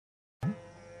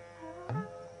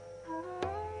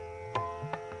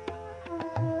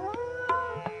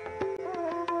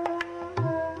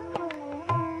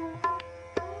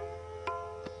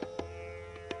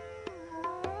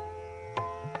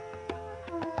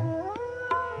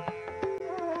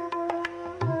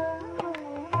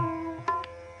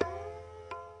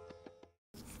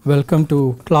Welcome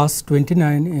to class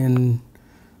 29 in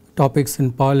topics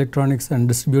in power electronics and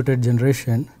distributed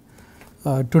generation.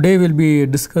 Today we will be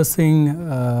discussing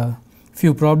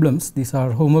few problems. These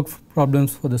are homework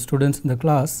problems for the students in the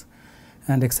class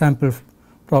and example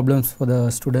problems for the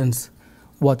students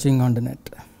watching on the net.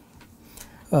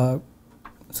 So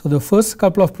the first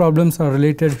couple of problems are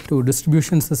related to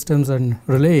distribution systems and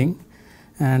relaying,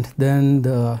 and then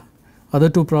the other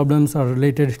two problems are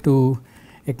related to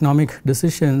economic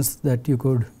decisions that you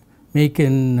could make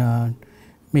in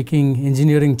making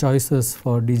engineering choices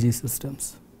for DG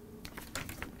systems.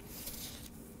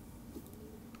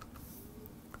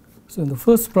 So in the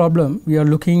first problem we are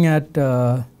looking at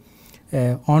a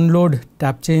on-load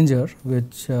tap changer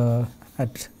which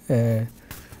at a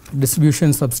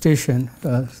distribution substation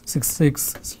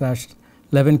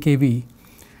 66/11 kV,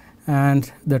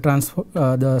 and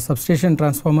the substation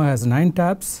transformer has 9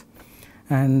 taps,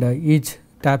 and each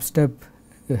tap step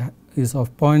is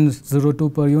of 0.02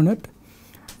 per unit.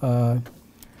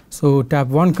 So tap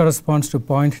 1 corresponds to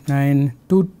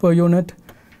 0.92 per unit,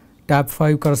 tap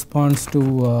 5 corresponds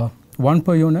to 1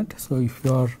 per unit. So if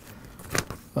you are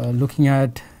looking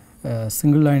at a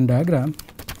single line diagram,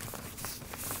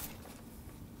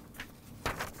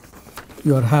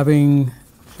 you are having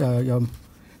you are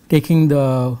taking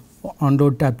the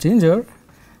on-load tap changer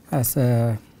as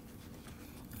a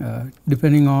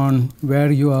depending on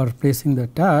where you are placing the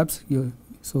taps.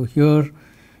 So here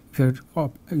if you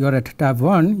are at tap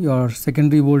 1, your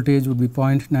secondary voltage would be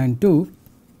 0.92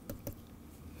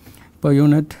 per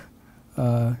unit.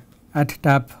 At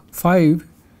tap 5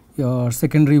 your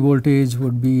secondary voltage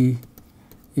would be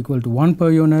equal to 1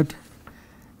 per unit.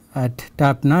 At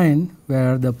tap 9,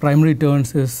 where the primary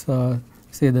turns is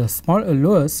say the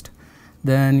lowest,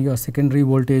 then your secondary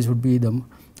voltage would be the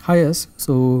highest,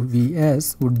 so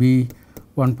Vs would be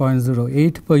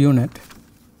 1.08 per unit.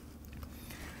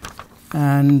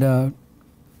 And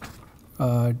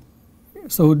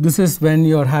so this is when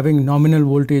you are having nominal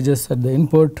voltages at the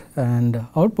input and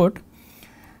output,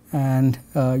 and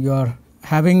you are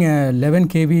having a 11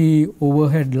 kV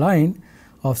overhead line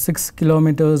of 6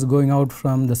 kilometers going out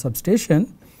from the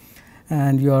substation,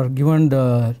 and you are given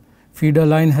the feeder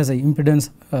line has a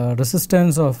impedance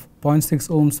resistance of 0.6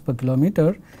 ohms per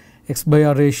kilometer. X by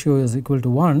R ratio is equal to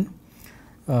 1.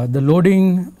 The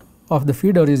loading of the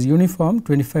feeder is uniform,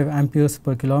 25 amperes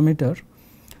per kilometer.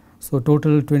 So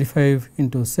total 25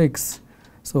 into 6,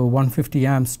 so 150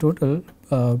 amps total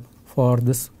for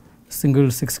this single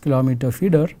 6 kilometer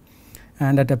feeder,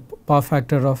 and at a power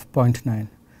factor of 0.9.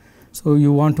 So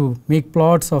you want to make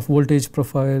plots of voltage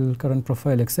profile, current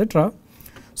profile, etc.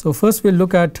 So first we will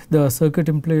look at the circuit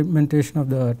implementation of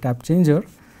the tap changer,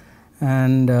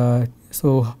 and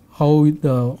so how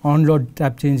the on-load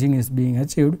tap changing is being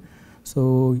achieved.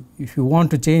 So if you want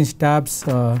to change taps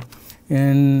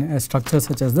in a structure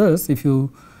such as this, if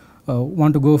you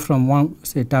want to go from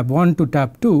say tap 1 to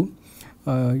tap 2,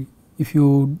 if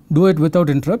you do it without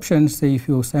interruption, say if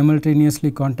you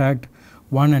simultaneously contact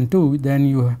 1 and 2, then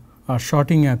you are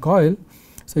shorting a coil,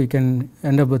 so you can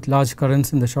end up with large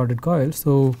currents in the shorted coil.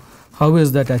 So how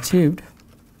is that achieved,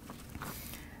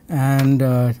 and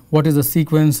what is the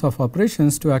sequence of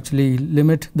operations to actually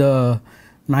limit the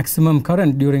maximum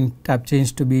current during tap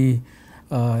change to be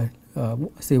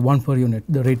say 1 per unit,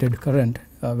 the rated current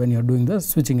when you are doing the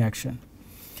switching action.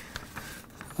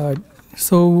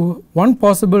 So one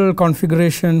possible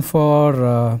configuration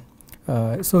for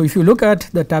so if you look at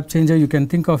the tap changer, you can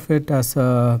think of it as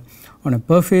on a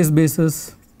per phase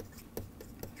basis.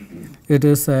 It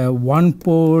is a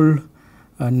 1-pole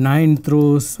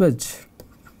 9-throw switch.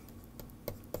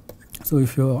 So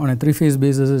if you are on a 3-phase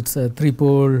basis, it is a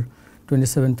 3-pole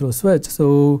 27-throw switch.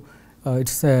 So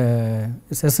it's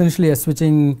essentially a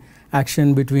switching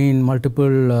action between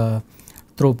multiple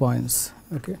throw points.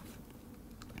 Okay.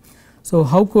 So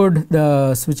how could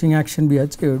the switching action be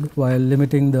achieved while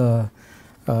limiting the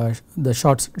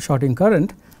shorting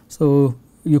current? So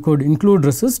you could include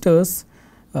resistors,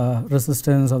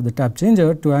 resistance of the tap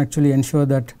changer, to actually ensure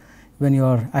that when you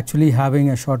are actually having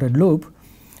a shorted loop,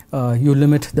 you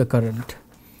limit the current.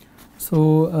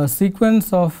 So a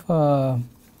sequence of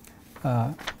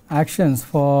actions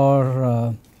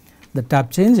for the tap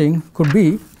changing could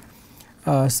be,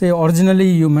 say originally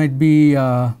you might be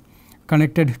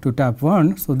connected to tap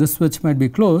 1, so this switch might be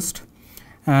closed,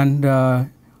 and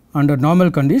under normal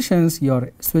conditions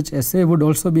your switch SA would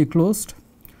also be closed.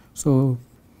 So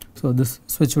this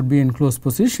switch would be in closed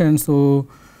position. So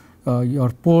your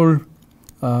pole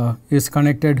is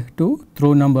connected to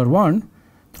throw number 1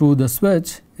 through the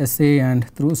switch SA and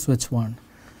through switch 1.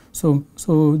 So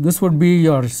this would be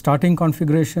your starting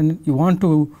configuration. You want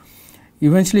to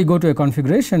eventually go to a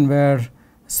configuration where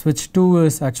switch 2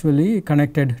 is actually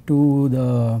connected to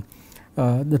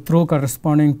the throw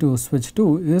corresponding to switch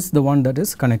 2 is the one that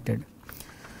is connected.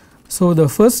 So the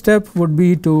first step would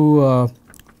be to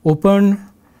open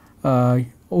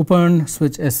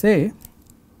switch SA.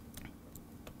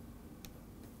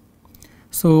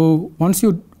 So once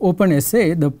you open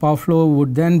SA, the power flow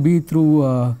would then be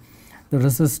through the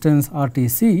resistance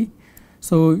RTC.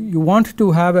 So you want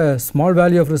to have a small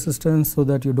value of resistance so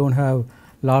that you don't have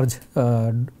large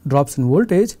drops in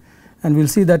voltage, and we'll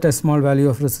see that a small value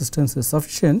of resistance is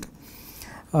sufficient.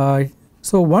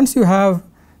 So once you have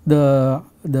the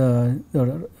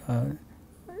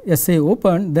SA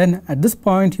open, then at this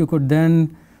point you could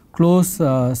then close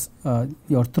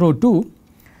your throw 2,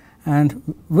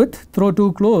 and with throw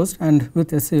 2 closed and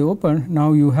with SA open,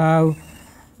 now you have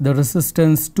the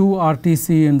resistance 2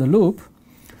 RTC in the loop.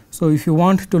 So if you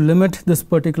want to limit this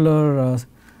particular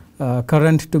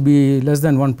current to be less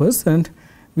than 1%,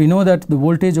 we know that the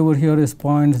voltage over here is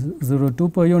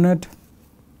 0.02 per unit.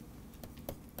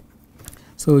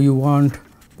 So you want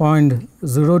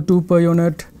 0.02 per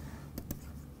unit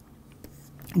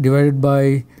divided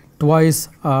by twice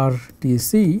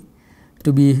RTC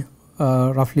to be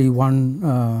roughly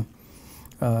your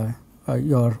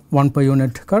 1 per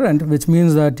unit current, which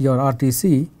means that your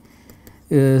RTC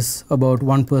is about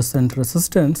 1%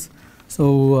 resistance.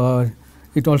 So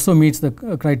it also meets the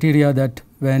criteria that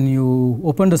when you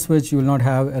open the switch, you will not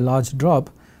have a large drop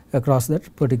across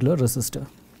that particular resistor.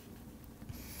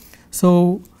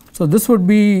 So this would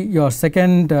be your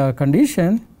second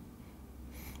condition,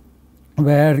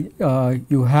 where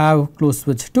you have closed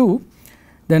switch 2.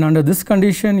 Then under this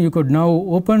condition, you could now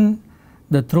open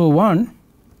the throw 1,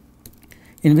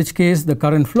 in which case the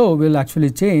current flow will actually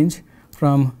change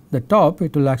from the top.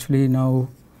 It will actually now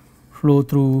flow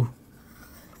through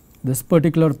this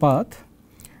particular path,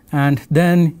 and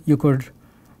then you could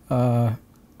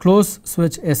close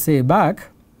switch SA back,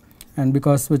 and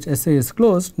because switch SA is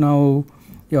closed, now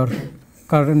your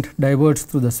current diverts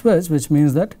through the switch, which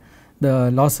means that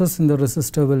the losses in the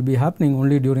resistor will be happening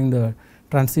only during the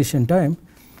transition time.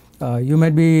 You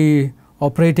might be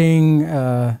operating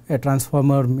a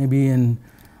transformer maybe in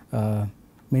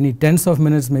many tens of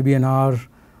minutes, maybe an hour.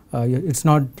 It's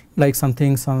not like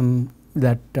something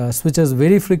that switches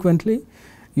very frequently.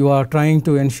 You are trying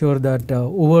to ensure that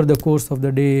over the course of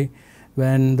the day,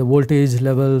 when the voltage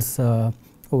levels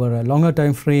over a longer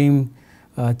time frame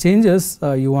changes,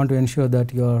 you want to ensure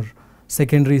that your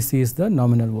secondary sees the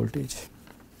nominal voltage.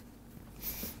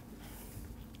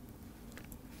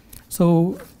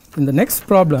 So in the next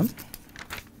problem,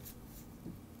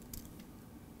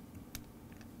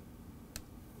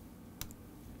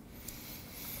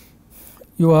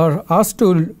 you are asked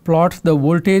to plot the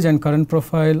voltage and current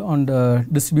profile on the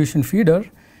distribution feeder,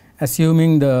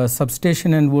 assuming the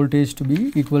substation end voltage to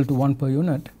be equal to 1 per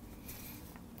unit.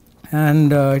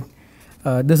 And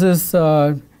this is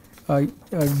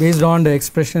based on the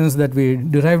expressions that we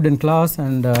derived in class,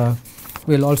 and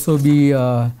we'll also be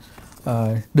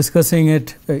discussing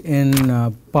it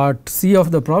in part C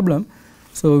of the problem.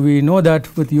 So we know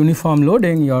that with uniform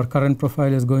loading, your current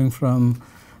profile is going from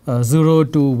 0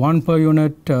 to 1 per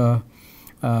unit,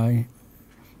 and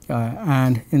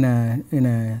in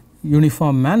a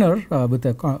uniform manner with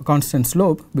a constant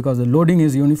slope, because the loading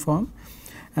is uniform,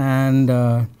 and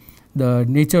the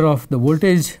nature of the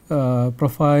voltage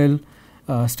profile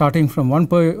starting from 1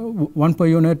 per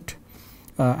unit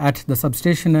at the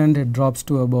substation end, it drops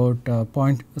to about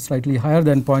slightly higher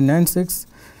than 0.96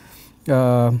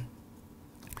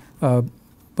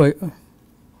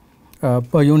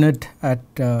 per unit at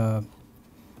the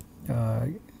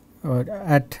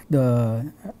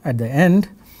end,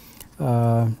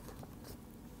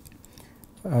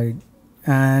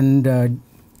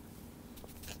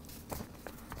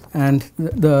 and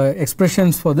the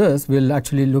expressions for this we'll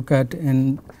actually look at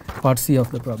in part C of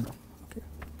the problem. Okay.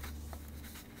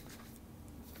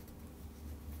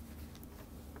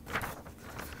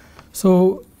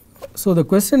 So the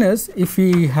question is, if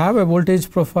we have a voltage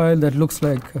profile that looks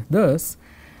like this,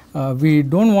 we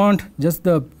don't want just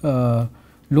the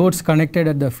loads connected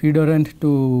at the feeder end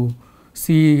to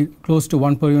see close to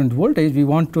 1 per unit voltage. We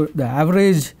want the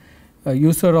average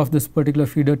user of this particular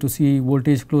feeder to see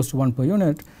voltage close to 1 per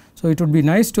unit. So it would be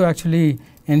nice to actually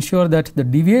ensure that the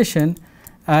deviation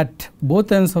at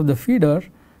both ends of the feeder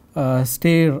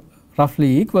stay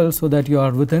roughly equal, so that you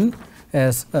are within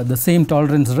the same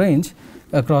tolerance range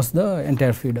across the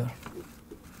entire feeder.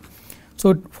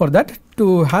 So for that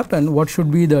to happen, what should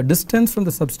be the distance from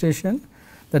the substation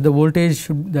that the voltage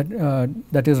should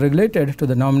that is regulated to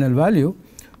the nominal value,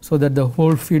 so that the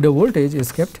whole feeder voltage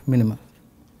is kept minimal.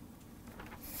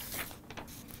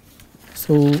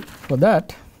 So, for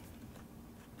that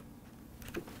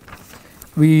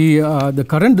we the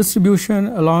current distribution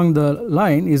along the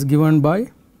line is given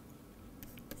by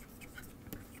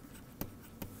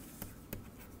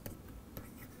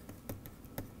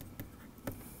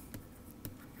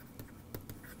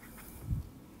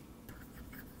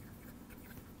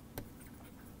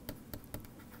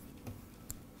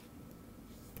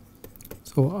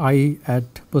so I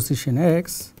at position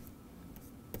x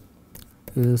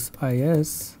is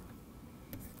Is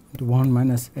into 1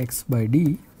 minus x by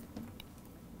d,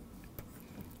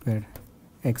 where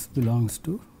x belongs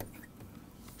to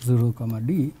 0 comma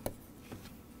d,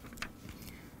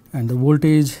 and the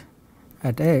voltage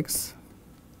at x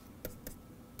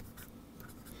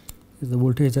is the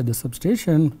voltage at the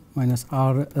substation minus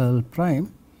R L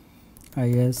prime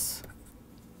Is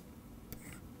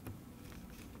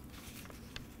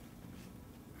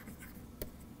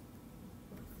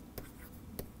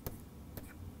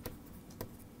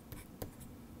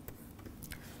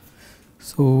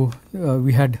So,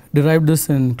 we had derived this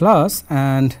in class,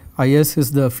 and Is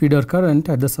is the feeder current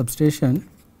at the substation,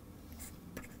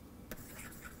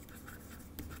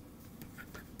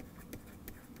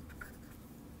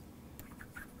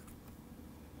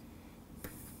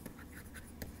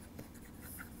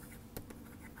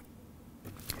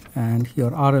 and here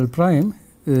RL prime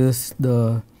is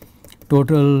the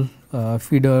total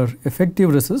feeder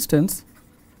effective resistance,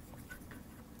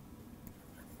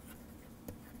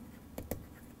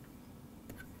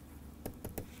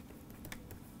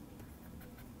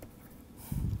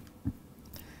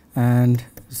 and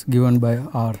is given by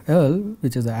RL,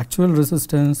 which is the actual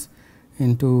resistance,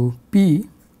 into P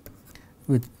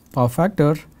with power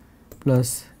factor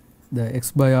plus the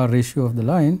x by R ratio of the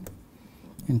line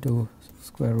into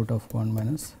square root of 1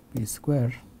 minus P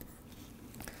square.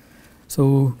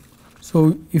 So,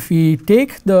 if we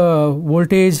take the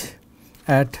voltage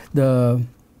at the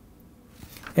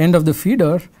end of the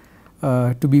feeder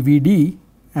to be Vd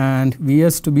and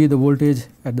Vs to be the voltage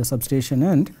at the substation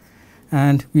end,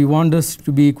 and we want this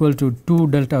to be equal to 2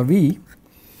 delta V,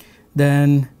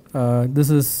 then this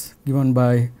is given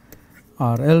by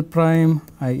RL prime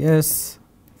Is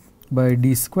by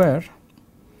d square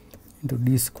into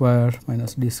d square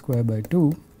minus d square by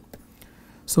 2.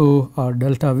 So, our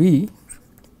delta V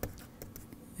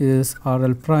is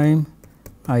RL prime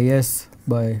Is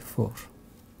by 4.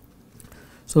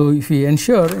 So, if we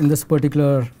ensure in this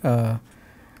particular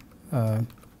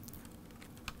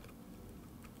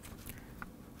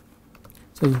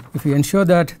so if we ensure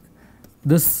that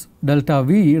this delta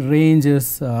V range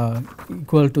is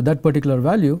equal to that particular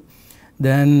value,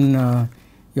 then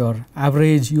your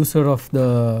average user of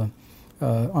the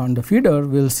on the feeder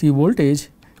will see voltage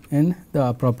in the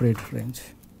appropriate range.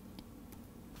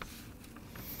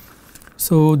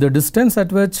 So, the distance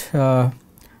at which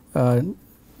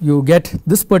you get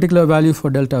this particular value for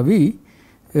delta V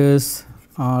is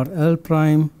RL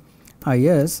prime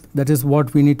Is, that is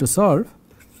what we need to solve.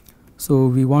 So,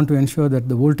 we want to ensure that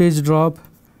the voltage drop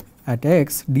at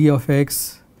x d of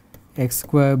x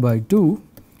square by 2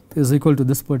 is equal to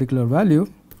this particular value,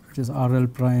 which is RL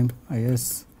prime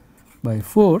Is by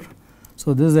 4.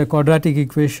 So, this is a quadratic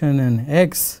equation in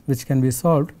x which can be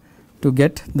solved to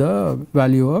get the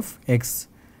value of x.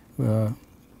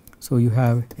 So, you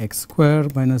have x square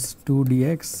minus 2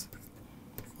 dx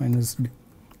minus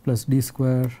plus d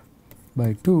square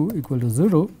by 2 equal to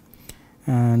 0,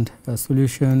 and a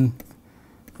solution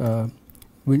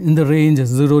in the range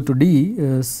 0 to d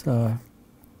is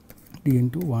d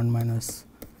into 1 minus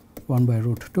 1 by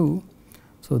root 2.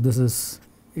 So, this is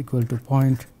equal to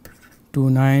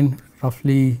 0.29,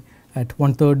 roughly at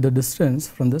 1/3 the distance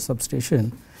from the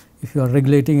substation. If you are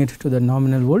regulating it to the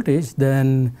nominal voltage,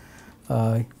 then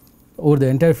over the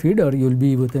entire feeder you will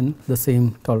be within the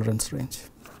same tolerance range.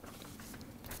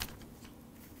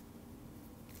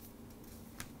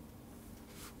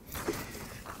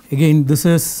 Again, this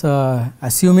is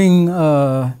assuming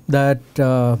that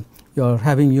you are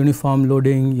having uniform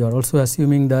loading. You are also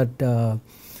assuming that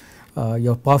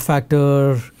your power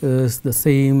factor is the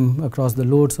same across the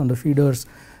loads on the feeders,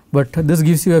 but this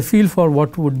gives you a feel for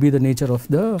what would be the nature of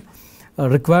the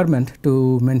requirement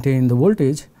to maintain the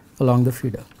voltage along the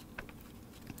feeder.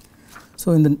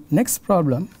 So, in the next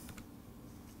problem,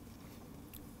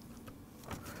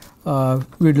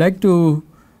 we would like to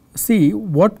see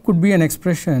what could be an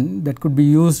expression that could be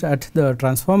used at the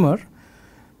transformer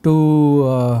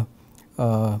to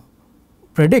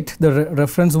predict the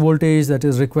reference voltage that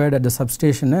is required at the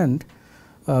substation end,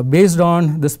 based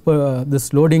on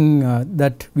this loading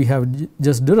that we have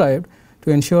just derived, to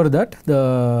ensure that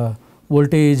the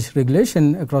voltage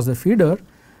regulation across the feeder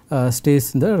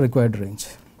stays in the required range.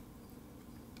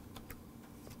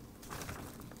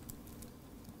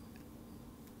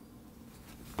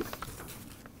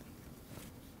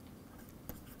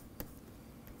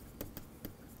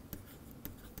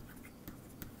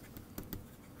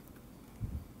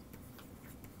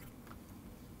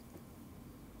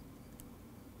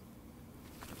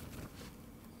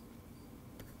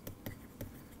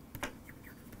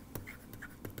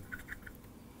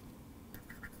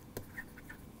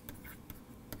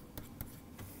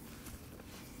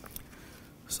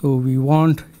 So, we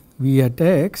want V at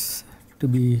x to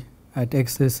be at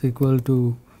x is equal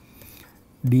to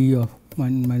d of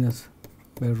 1 minus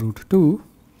by root 2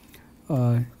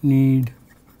 need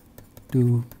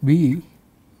to be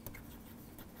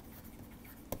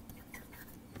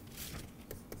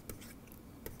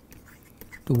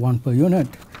to 1 per unit,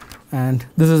 and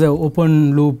this is an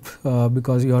open loop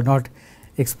because you are not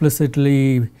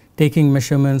explicitly taking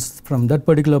measurements from that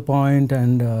particular point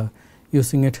and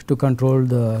using it to control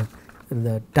the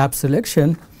tap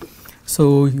selection.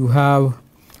 So, you have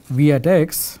V at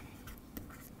x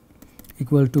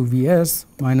equal to Vs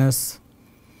minus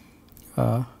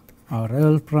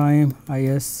RL prime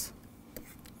Is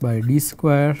by d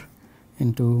square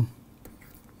into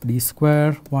d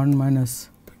square 1 minus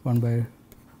 1 by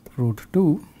root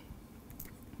 2 .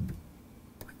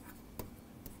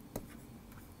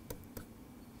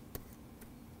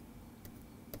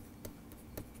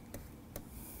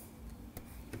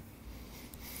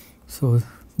 So,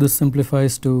 this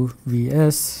simplifies to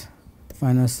Vs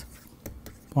minus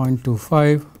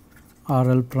 0.25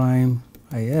 RL prime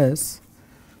Is.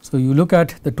 So, you look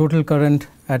at the total current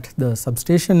at the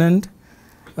substation end.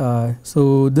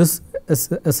 So, this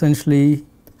is essentially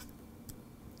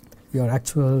your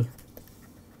actual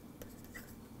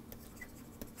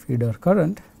feeder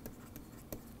current,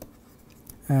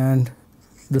 and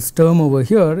this term over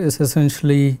here is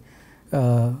essentially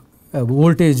a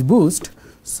voltage boost.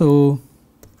 So,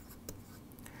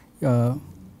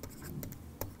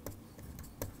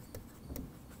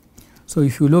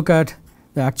 if you look at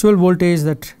the actual voltage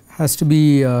that has to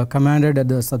be commanded at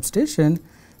the substation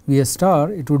Vs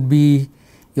star, it would be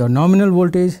your nominal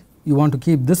voltage. You want to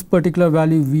keep this particular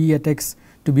value V at x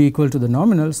to be equal to the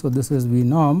nominal. So, this is V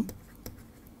norm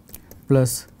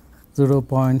plus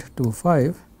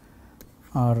 0.25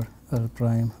 RL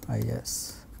prime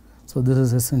Is. So, this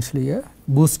is essentially a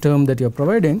boost term that you are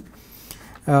providing,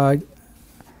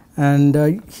 and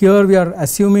here we are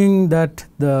assuming that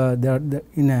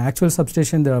in an actual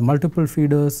substation there are multiple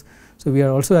feeders. So, we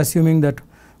are also assuming that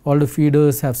all the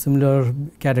feeders have similar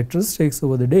characteristics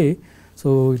over the day.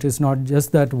 So, it is not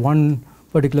just that one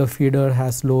particular feeder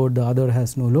has load, the other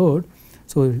has no load.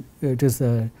 So, it is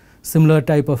a similar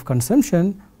type of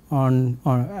consumption on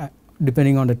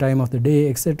depending on the time of the day,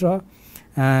 etc.,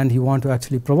 and you want to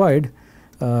actually provide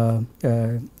a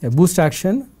boost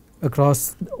action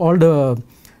across all the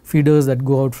feeders that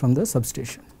go out from the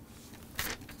substation.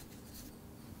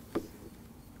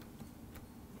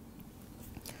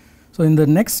 So, in the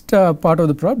next part of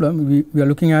the problem, we are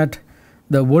looking at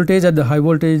the voltage at the high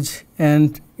voltage,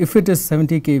 and if it is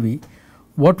 70 kV,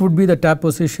 what would be the tap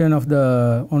position of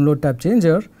the on-load tap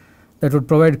changer that would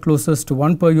provide closest to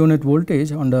 1 per unit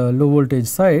voltage on the low voltage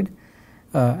side,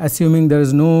 assuming there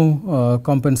is no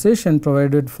compensation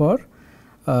provided for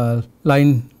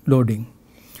line loading.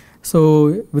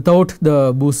 So, without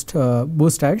the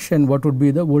boost action, what would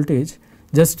be the voltage,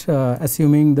 just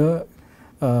assuming the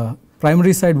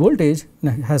primary side voltage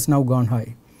has now gone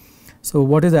high. So,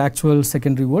 what is the actual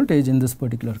secondary voltage in this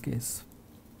particular case?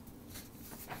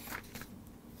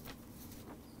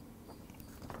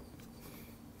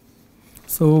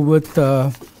 So, with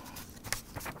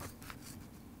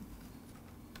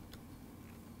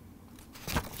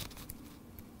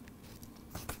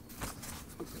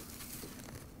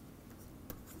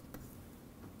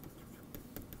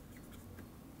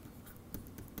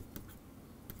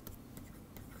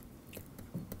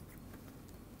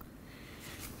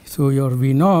so your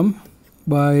V norm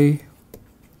by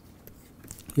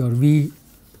your V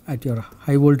at your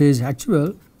high voltage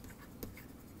actual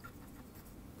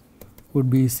would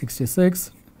be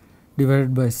 66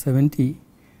 divided by 70.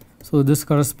 So, this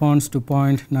corresponds to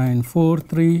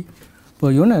 0.943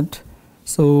 per unit.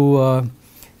 So,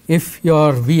 if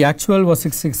your V actual was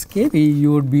 66 kV,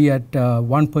 you would be at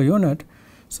 1 per unit.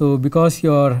 So, because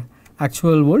your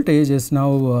actual voltage is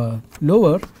now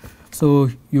lower, so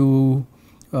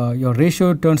your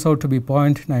ratio turns out to be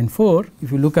 0.94.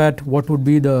 If you look at what would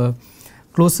be the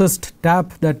closest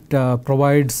tap that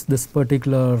provides this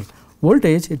particular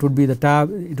voltage, it would be the tap,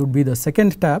 it would be the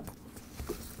second tap.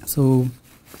 So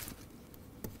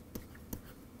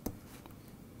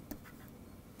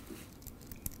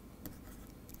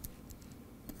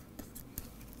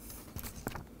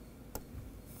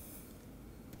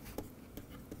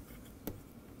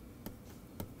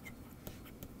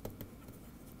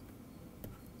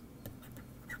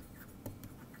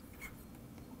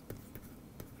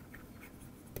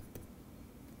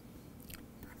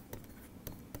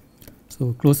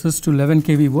closest to 11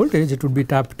 kV voltage, it would be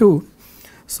tap 2.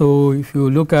 So if you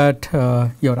look at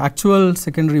your actual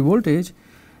secondary voltage,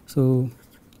 so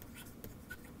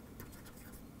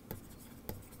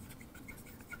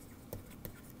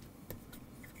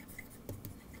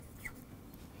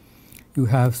you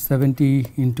have 70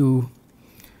 into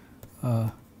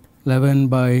 11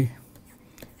 by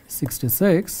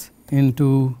 66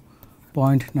 into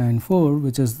 0.94,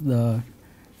 which is the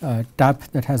tap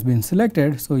that has been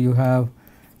selected. So you have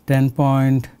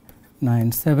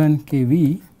 10.97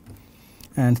 kV,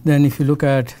 and then if you look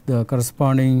at the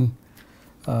corresponding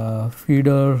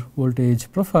feeder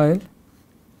voltage profile,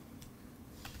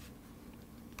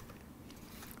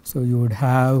 so you would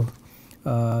have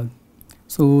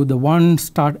so the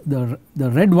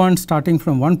red one starting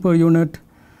from 1 per unit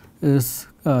is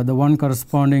the one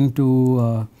corresponding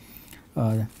to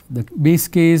the base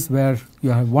case where you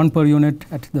have 1 per unit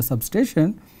at the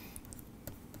substation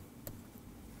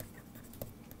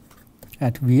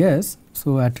at Vs,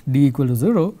 so at D equal to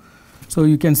 0. So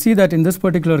you can see that in this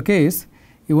particular case,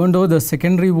 even though the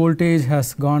secondary voltage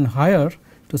has gone higher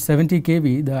to 70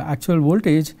 kV, the actual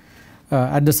voltage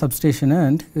at the substation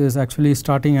end is actually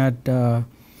starting at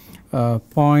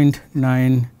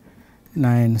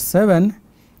 0.997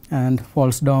 and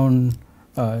falls down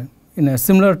in a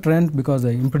similar trend because the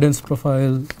impedance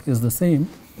profile is the same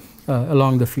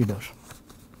along the feeder.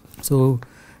 So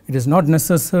it is not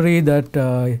necessary that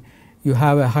you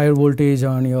have a higher voltage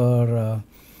on your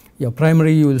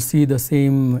primary, you will see the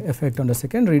same effect on the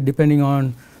secondary. Depending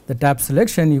on the tap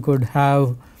selection, you could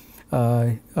have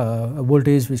a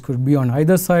voltage which could be on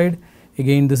either side.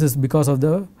 Again, this is because of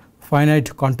the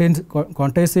finite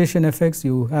quantization effects.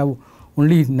 You have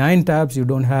only 9 taps, you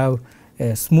do not have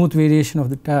a smooth variation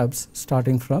of the taps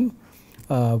starting from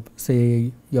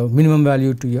say your minimum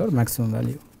value to your maximum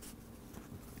value.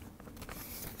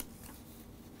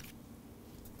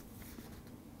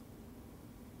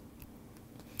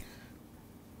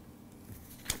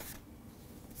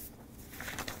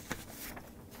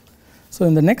 So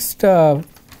in the next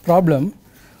problem,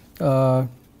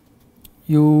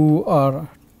 you are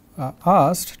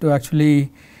asked to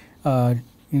actually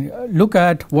look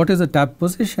at what is the tap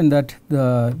position that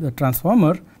the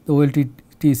transformer, the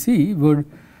OLTC, would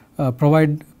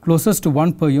provide closest to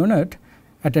 1 per unit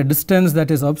at a distance that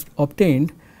is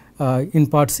obtained in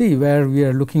part C, where we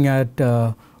are looking at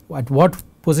what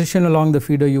position along the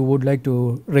feeder you would like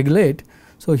to regulate.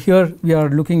 So here we are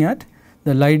looking at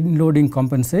the line loading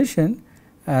compensation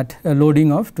at a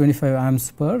loading of 25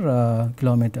 amps per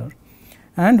kilometer,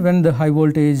 and when the high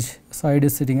voltage side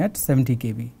is sitting at 70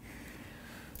 kV.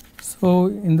 So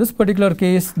in this particular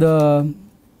case, the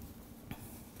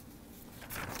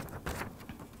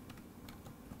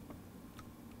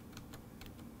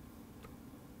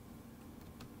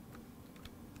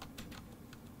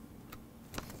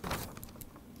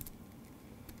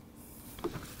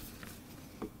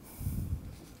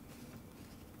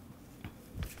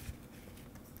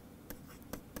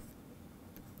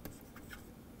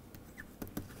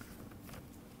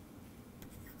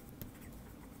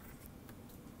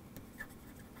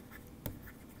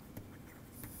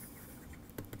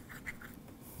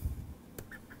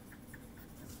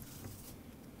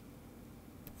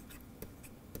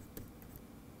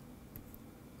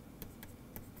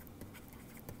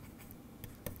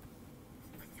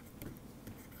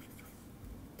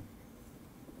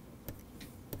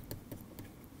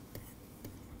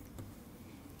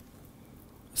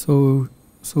So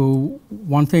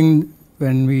one thing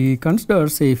when we consider,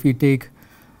 say if we take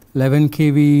 11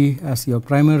 kV as your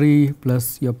primary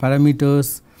plus your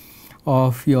parameters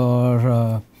of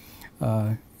your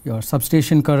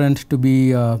substation current to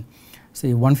be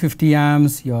say 150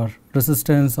 amps, your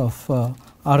resistance of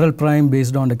RL prime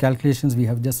based on the calculations we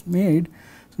have just made.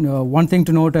 So, one thing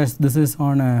to note is this is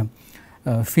on a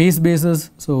phase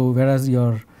basis, so whereas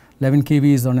your 11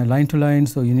 kV is on a line to line,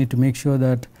 so you need to make sure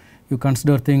that you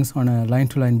consider things on a line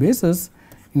to line basis,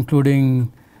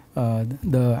 including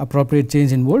the appropriate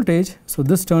change in voltage. So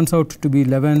this turns out to be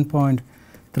 11.31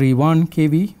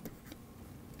 kV.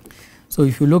 So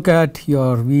if you look at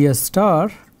your Vs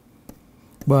star,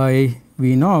 by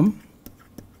V norm,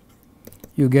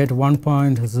 you get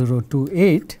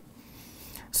 1.028.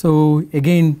 So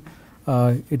again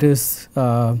it is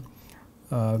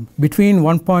between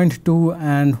 1.2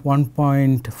 and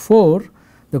 1.4,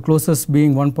 the closest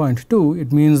being 1.2.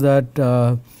 It means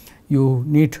that you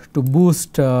need to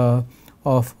boost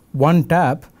of 1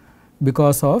 tap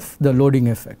because of the loading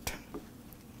effect.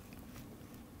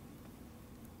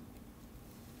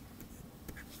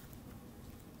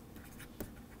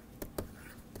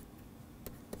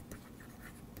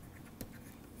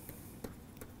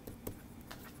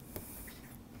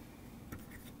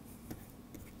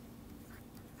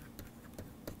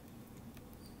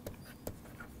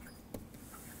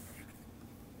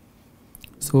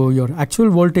 So your actual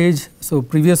voltage, so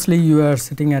previously you are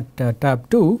sitting at tap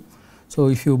 2. So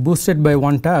if you boost it by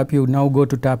 1 tap, you now go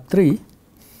to tap 3.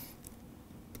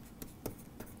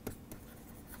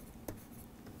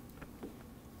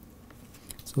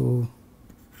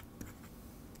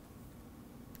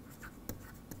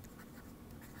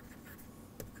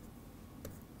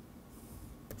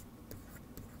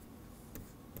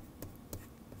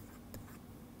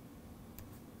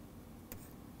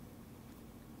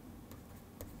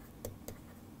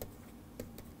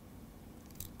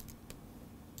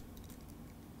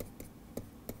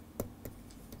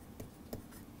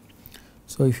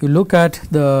 So if you look at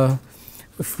the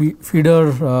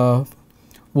feeder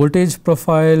voltage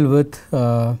profile with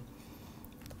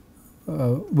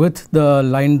the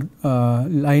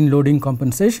line loading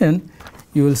compensation,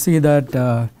 you will see that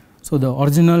so the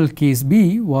original case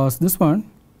B was this one.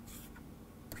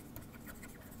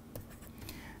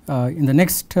 In the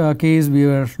next case, we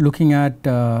were looking at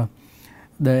the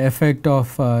effect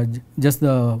of just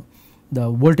the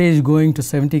voltage going to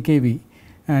 70 kV,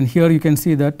 and here you can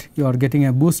see that you are getting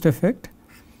a boost effect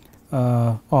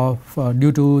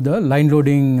due to the line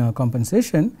loading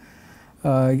compensation.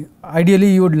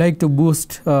 Ideally, you would like to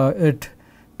boost it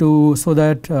to so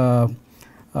that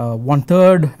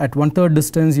at 1/3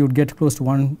 distance you would get close to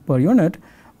 1 per unit,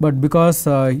 but because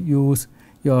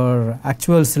your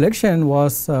actual selection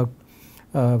was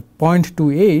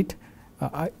 0.28,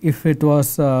 if it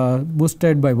was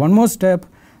boosted by one more step,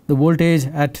 the voltage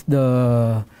at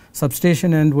the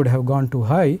substation end would have gone too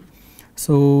high.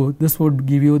 So this would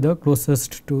give you the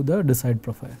closest to the desired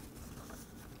profile.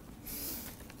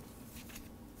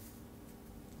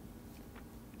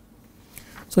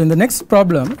 So in the next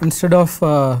problem, instead of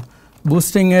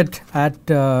boosting it at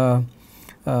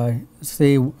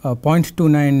say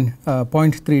 0.29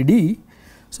 0.3D,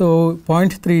 so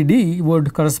 0.3D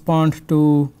would correspond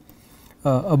to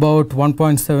about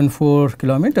 1.74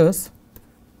 kilometers.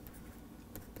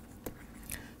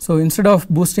 So instead of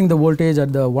boosting the voltage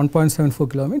at the 1.74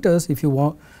 kilometers, if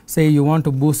you say you want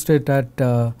to boost it at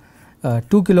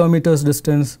 2 kilometers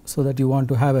distance, so that you want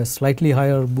to have a slightly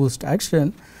higher boost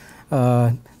action,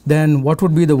 then what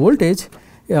would be the voltage?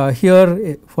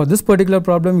 Here for this particular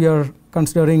problem, we are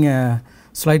considering a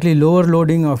slightly lower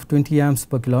loading of 20 amps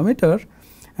per kilometer,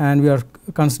 and we are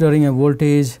considering a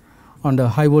voltage on the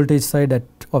high voltage side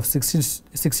of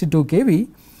 62 kV.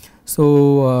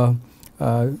 So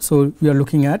so we are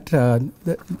looking at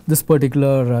this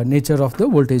particular nature of the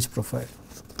voltage profile.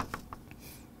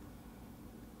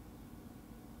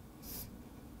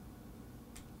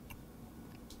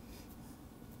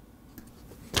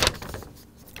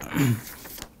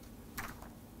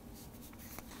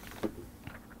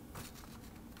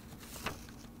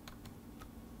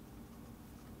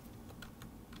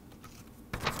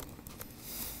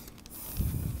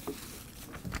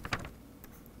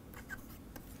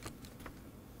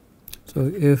 So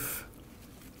if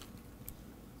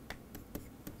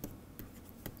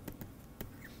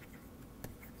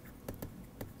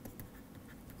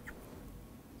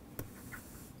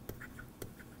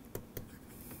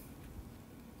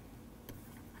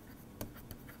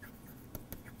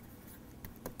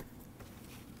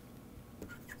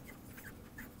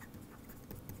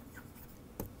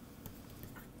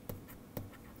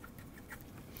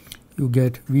you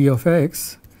get V of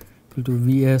x equal to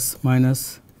Vs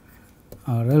minus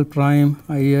RL prime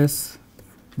Is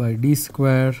by d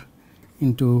square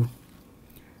into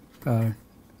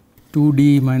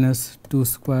 2d minus 2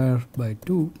 square by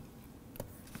 2.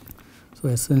 So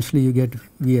essentially you get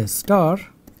Vs star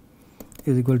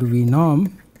is equal to V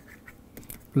norm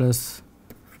plus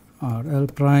RL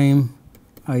prime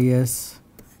Is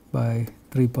by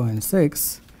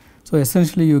 3.6. So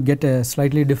essentially you get a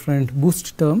slightly different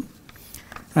boost term,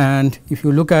 and if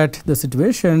you look at the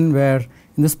situation where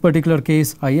in this particular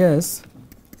case Is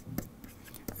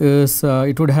is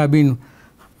it would have been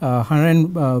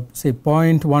say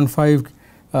 0.15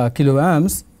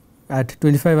 kiloamps at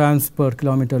 25 amps per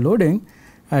kilometer loading.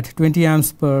 At 20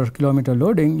 amps per kilometer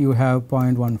loading, you have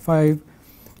 0.15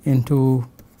 into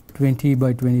 20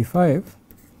 by 25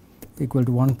 equal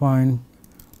to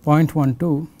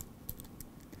 1.12.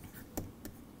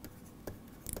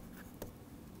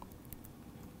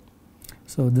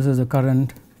 So, this is a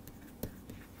current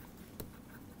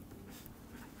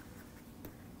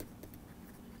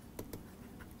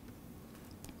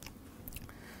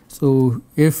So,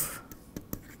 if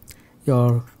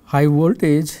your high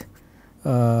voltage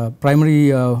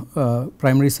primary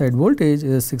side voltage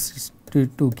is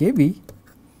 62 kV,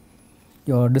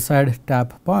 your desired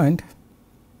tap point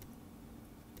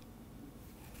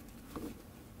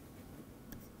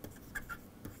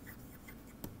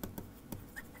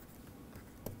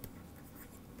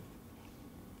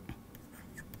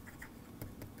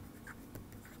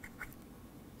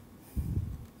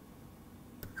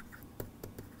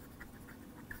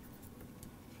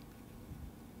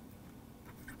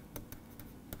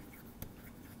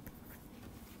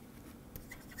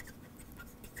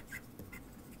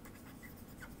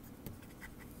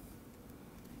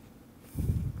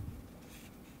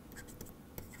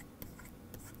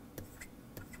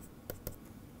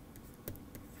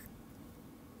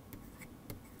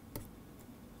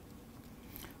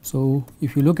So,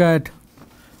 if you look at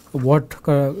what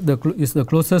is the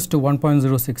closest to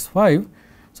 1.065,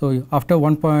 so after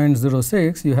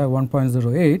 1.06 you have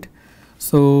 1.08,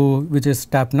 so which is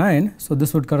tap 9. So,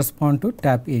 this would correspond to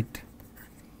tap 8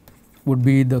 would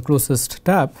be the closest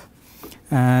tap,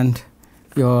 and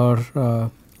your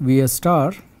Vs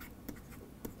star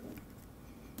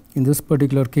in this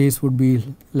particular case would be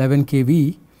 11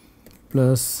 kV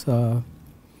plus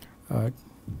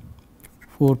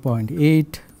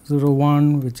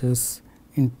 4.801,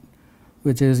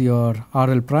 which is your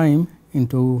RL prime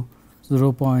into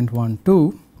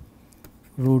 0.12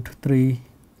 root 3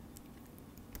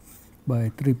 by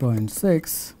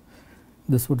 3.6.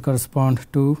 This would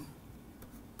correspond to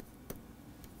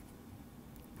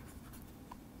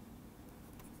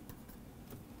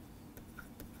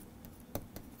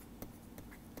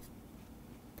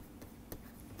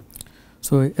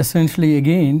so essentially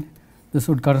again this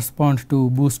would correspond to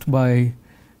boost by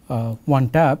 1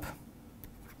 tap.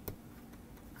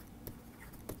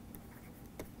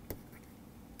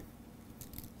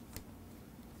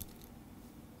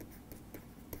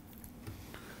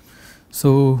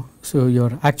 So,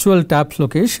 your actual tap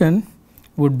location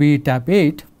would be tap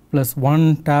 8 plus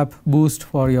 1 tap boost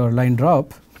for your line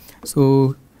drop.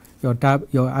 So, your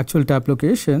actual tap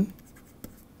location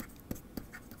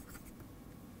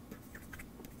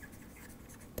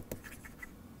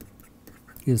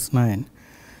is 9,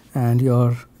 and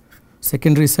your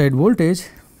secondary side voltage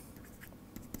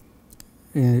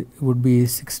would be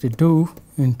 62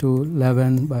 into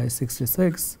 11 by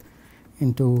 66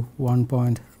 into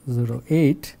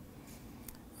 1.08,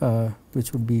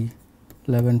 which would be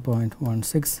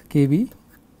 11.16 kV.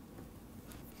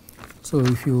 So,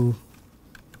 if you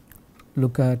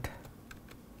look at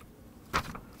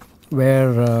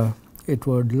where it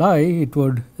would lie, it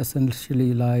would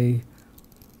essentially lie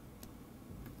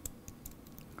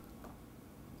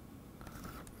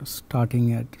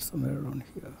starting at somewhere around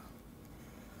here.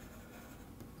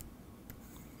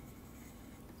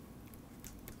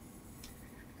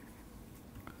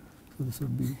 So, this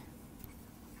would be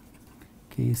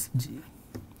case G.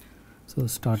 So,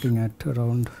 starting at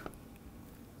around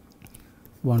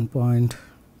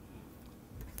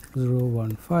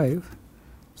 1.015.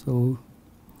 So,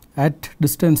 at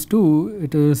distance 2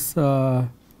 it is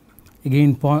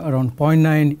again around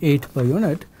 0.98 per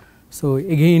unit. So,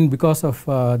 again because of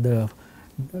the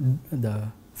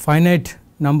finite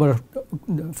number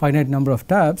of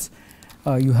taps,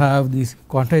 you have these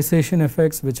quantization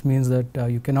effects, which means that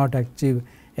you cannot achieve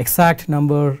exact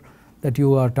number that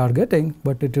you are targeting,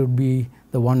 but it would be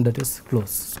the one that is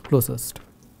closest.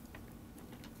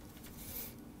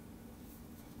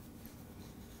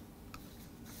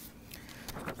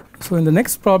 So, in the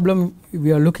next problem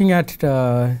we are looking at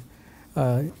the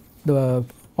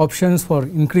options for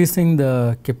increasing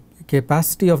the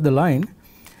capacity of the line,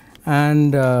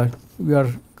 and we are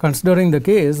considering the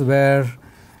case where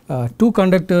 2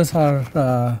 conductors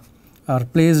are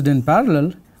placed in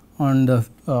parallel on the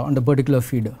particular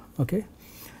feeder. Okay.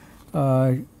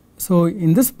 So,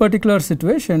 in this particular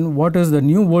situation, what is the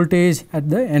new voltage at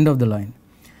the end of the line?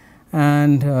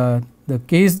 And the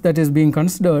case that is being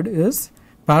considered is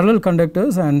parallel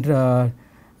conductors and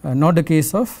not the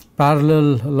case of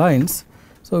parallel lines.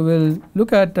 So, we will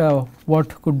look at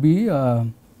what could be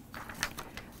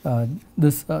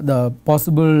the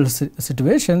possible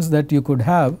situations that you could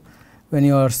have when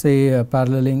you are say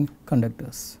paralleling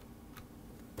conductors.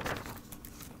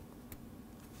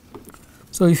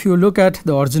 So, if you look at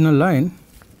the original line,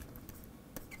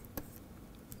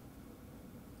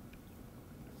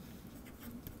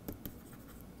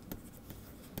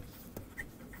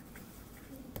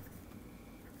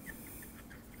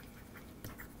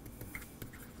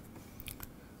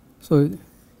 so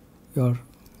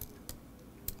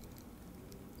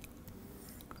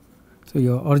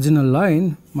your original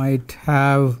line might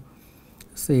have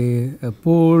say a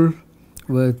pole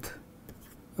with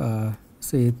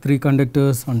say 3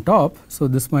 conductors on top. So,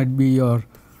 this might be your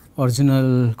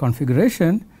original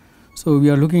configuration. So, we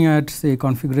are looking at say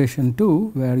configuration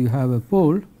 2 where you have a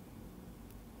pole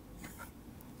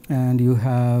and you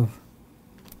have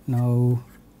now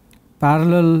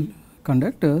parallel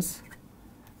conductors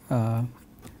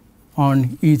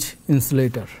on each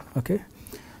insulator. Okay.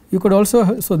 You could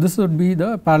also, so this would be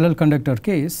the parallel conductor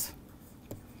case.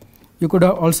 You could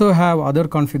also have other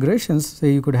configurations,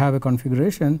 say you could have a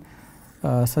configuration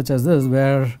such as this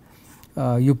where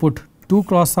you put 2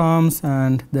 cross arms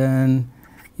and then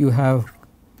you have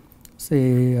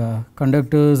say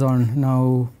conductors on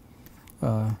now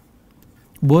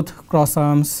both cross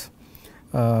arms.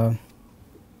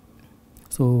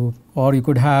 So, or you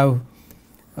could have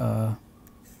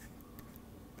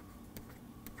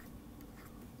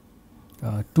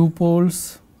two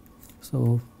poles.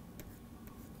 So,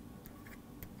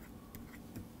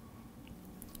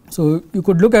 you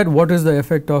could look at what is the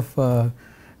effect of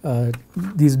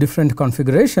these different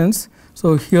configurations.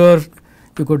 So, here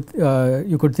you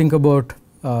could think about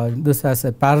this as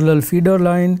a parallel feeder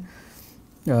line,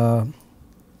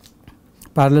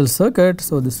 parallel circuit.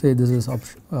 So, this is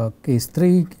case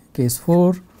 3, case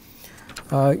 4.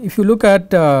 If you look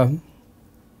at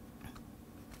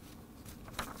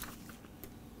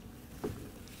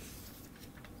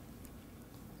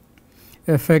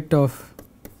effect of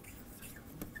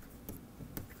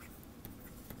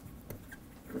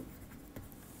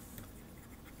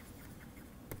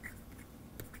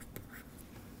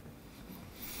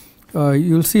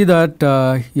you will see that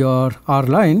your R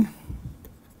line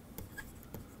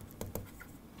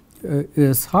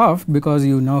is half because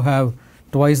you now have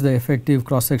twice the effective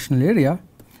cross sectional area.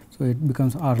 So, it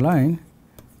becomes R line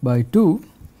by 2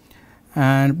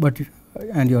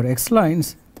 and your X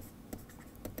lines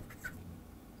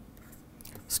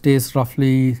stays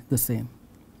roughly the same.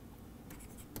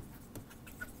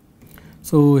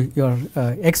 So, your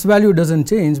X value does not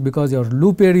change because your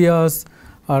loop areas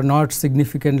are not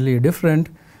significantly different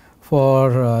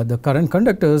for the current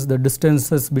conductors. The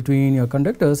distances between your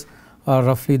conductors are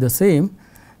roughly the same,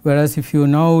 whereas if you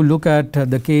now look at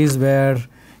the case where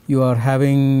you are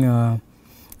having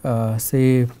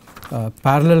say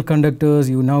parallel conductors,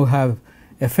 you now have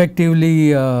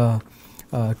effectively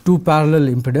 2 parallel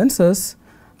impedances.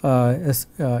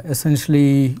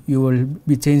 Essentially you will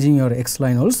be changing your X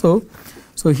line also.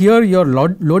 So, here your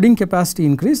loading capacity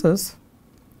increases.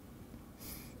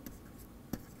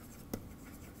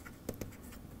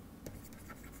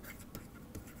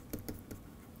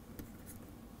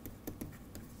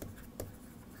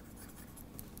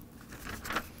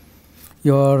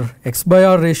 Your X by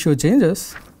R ratio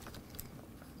changes.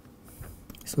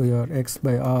 So, your X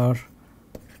by R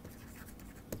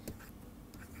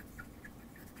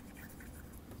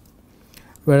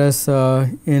whereas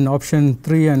in option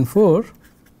 3 and 4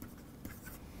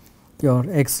 your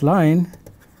X line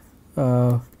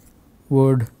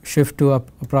would shift to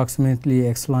approximately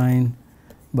X line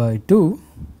by 2,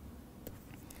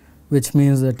 which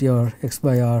means that your X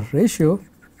by R ratio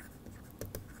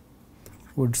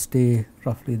would stay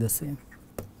roughly the same.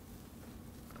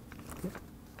 Okay.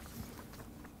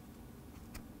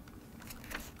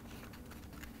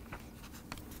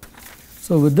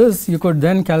 So, with this you could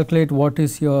then calculate what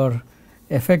is your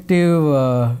effective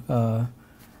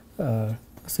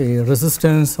say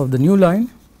resistance of the new line.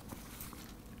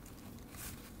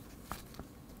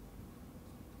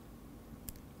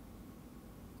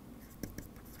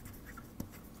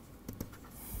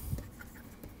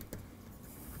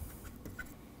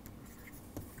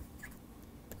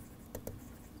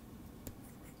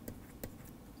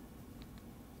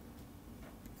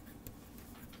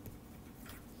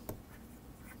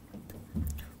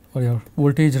 For your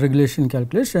voltage regulation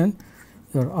calculation,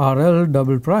 your RL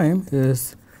double prime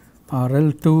is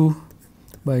RL2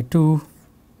 by 2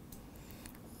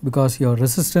 because your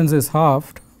resistance is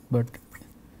halved, but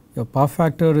your power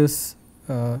factor is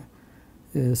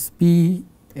P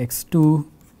x2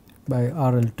 by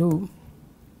RL2.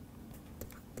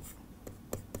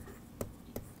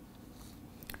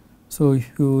 So,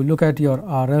 if you look at your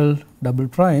RL double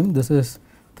prime, this is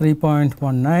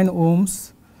 3.19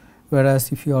 ohms,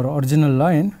 whereas if your original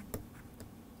line,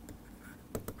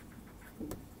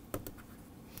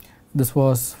 this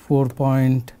was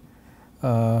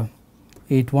 4.81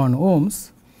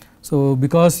 ohms. So,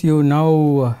 because you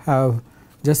now have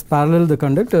just parallel the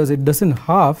conductors, it does not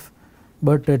half,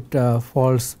 but it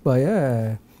falls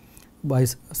by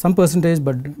some percentage,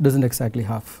 but does not exactly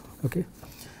half. Okay.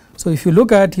 So, if you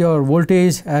look at your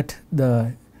voltage at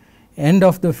the end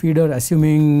of the feeder,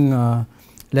 assuming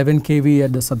 11 kV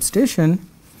at the substation,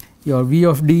 your V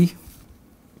of D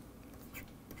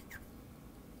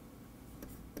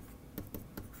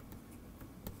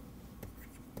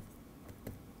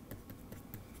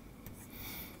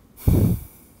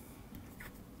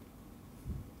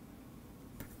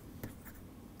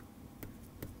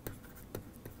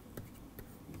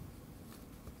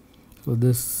so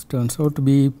this turns out to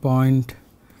be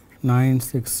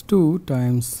 0.962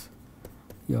 times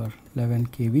your 11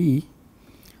 kV.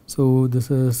 So,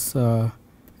 this is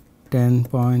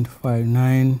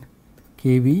 10.59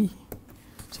 kV.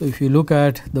 So, if you look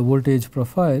at the voltage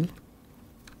profile,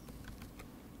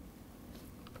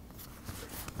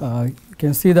 you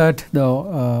can see that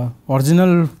the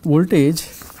original voltage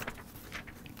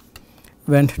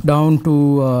went down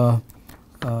to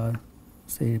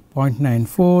say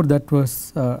 0.94, that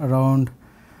was around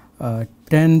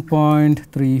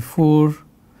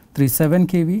 10.3437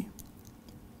 kV.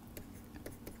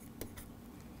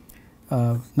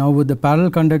 Now, with the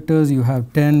parallel conductors, you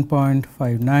have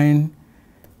 10.59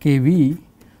 kV.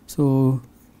 So,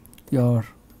 your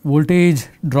voltage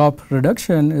drop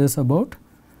reduction is about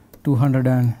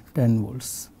 210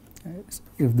 volts,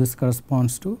 if this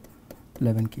corresponds to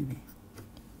 11 kV.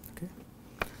 Okay.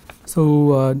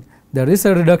 So, there is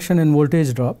a reduction in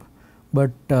voltage drop,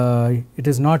 but it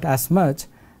is not as much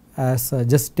as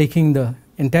just taking the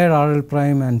entire RL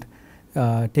prime and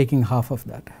taking half of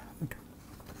that. Okay.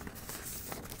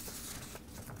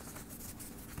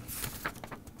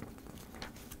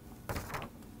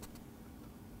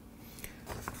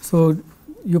 So,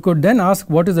 you could then ask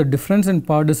what is the difference in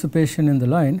power dissipation in the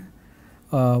line,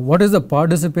 what is the power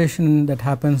dissipation that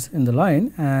happens in the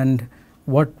line, and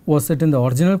what was it in the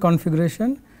original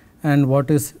configuration, and what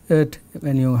is it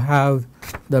when you have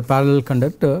the parallel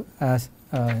conductor as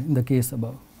in the case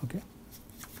above. Okay.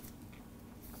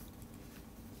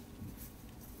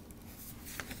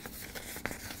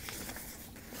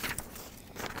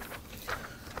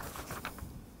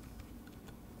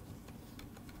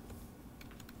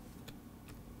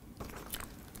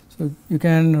 So, you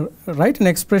can write an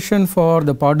expression for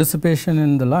the power dissipation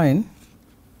in the line.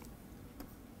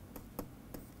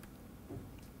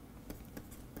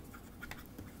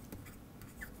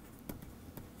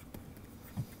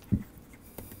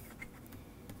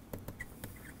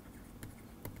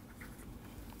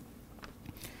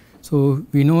 So,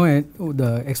 we know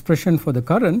the expression for the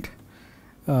current,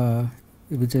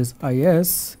 which is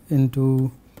Is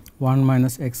into 1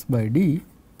 minus x by d,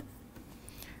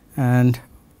 and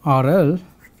RL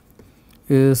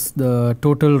is the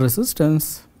total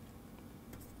resistance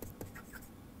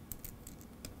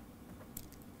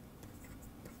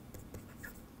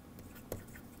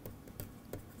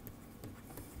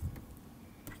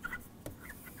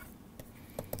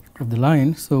of the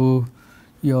line. So,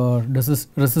 your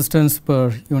resistance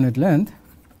per unit length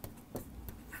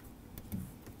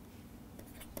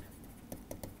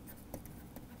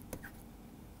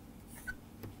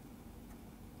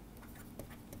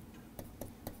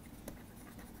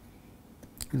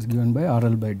is given by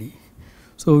RL by D.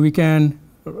 So, we can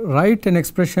write an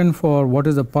expression for what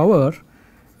is the power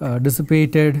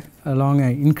dissipated along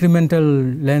an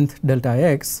incremental length delta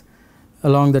x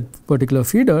along that particular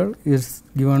feeder is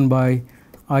given by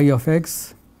I of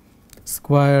x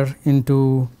square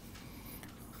into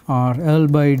RL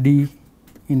by D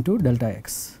into delta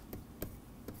x.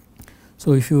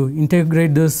 So, if you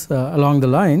integrate this along the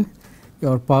line,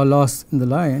 your power loss in the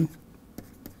line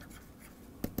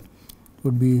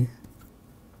would be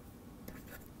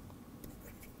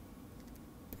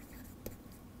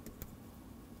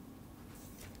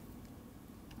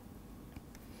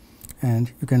and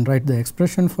you can write the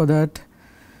expression for that.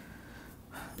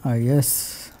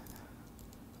 Is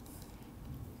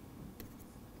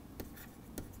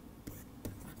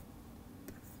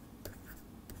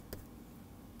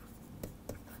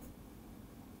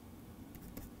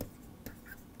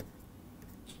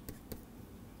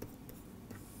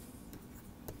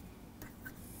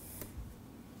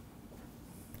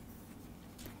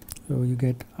so you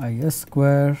get Is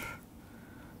square,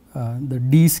 the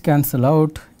D's cancel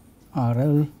out,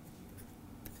 RL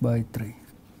by 3.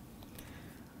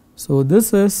 So,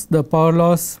 this is the power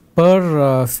loss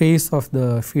per phase of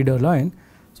the feeder line.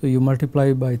 So, you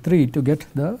multiply by 3 to get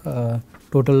the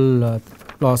total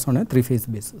loss on a 3-phase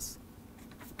basis.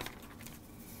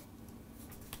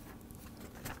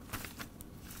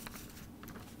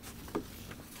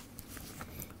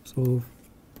 So,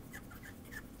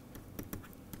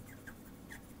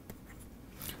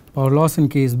 power loss in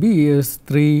case B is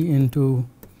 3 into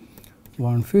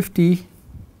 150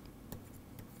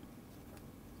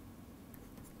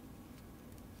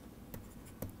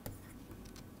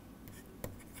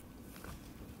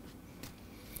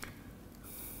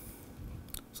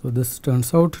 So, this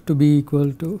turns out to be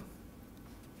equal to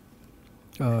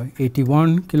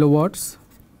 81 kilowatts.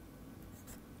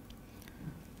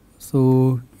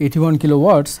 So, 81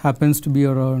 kilowatts happens to be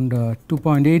around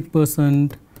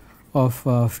 2.8%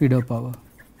 of feeder power.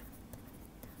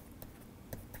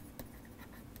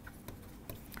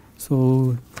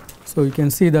 So, you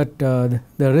can see that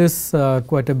there is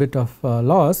quite a bit of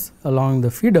loss along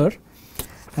the feeder,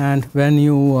 and when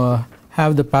you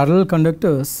have the parallel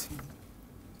conductors,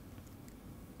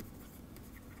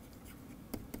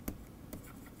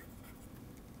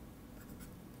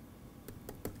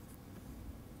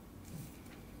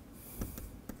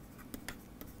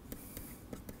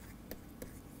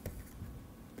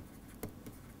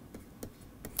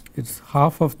 it is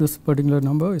half of this particular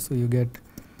number. So, you get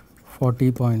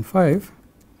 40.5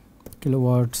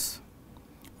 kilowatts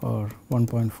or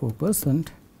 1.4%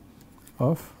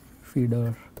 of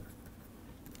feeder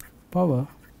power.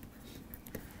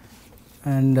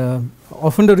 And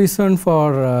often the reason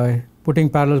for putting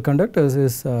parallel conductors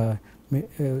is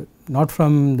not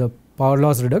from the power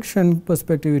loss reduction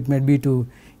perspective, it might be to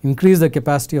increase the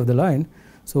capacity of the line.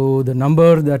 So, the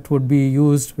number that would be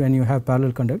used when you have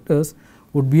parallel conductors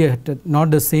would be at not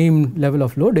the same level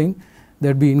of loading,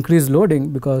 there would be increased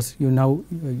loading, because you now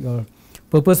your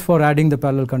purpose for adding the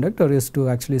parallel conductor is to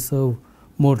actually serve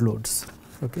more loads,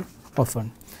 okay,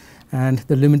 often. And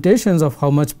the limitations of how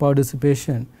much power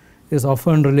dissipation is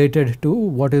often related to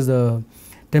what is the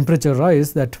temperature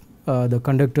rise that the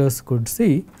conductors could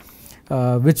see,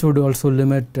 which would also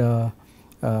limit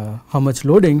how much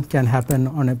loading can happen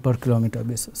on a per kilometer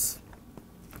basis.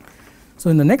 So,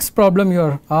 in the next problem you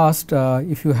are asked,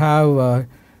 if you have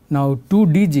now 2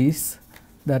 DGs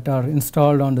that are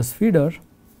installed on this feeder,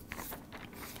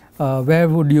 where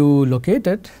would you locate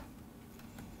it?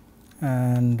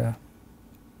 And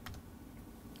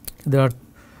there are,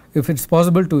 if it is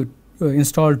possible to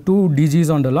install 2 DGs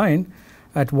on the line,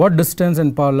 at what distance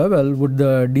and power level would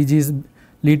the DGs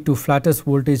lead to flattest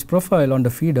voltage profile on the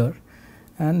feeder,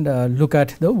 and look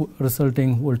at the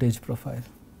resulting voltage profile.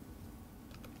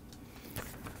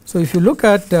 So, if you look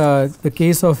at the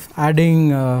case of adding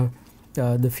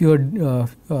the 2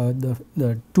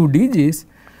 DGs,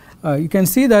 you can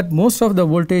see that most of the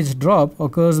voltage drop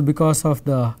occurs because of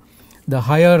the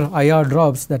higher IR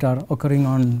drops that are occurring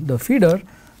on the feeder.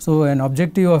 So, an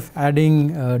objective of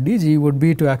adding DG would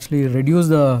be to actually reduce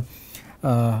the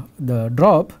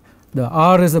drop. The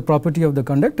R is a property of the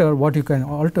conductor. What you can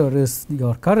alter is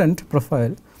your current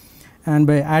profile, and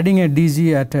by adding a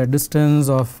DG at a distance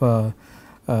of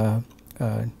at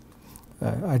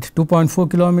 2.4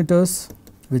 kilometers,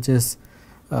 which is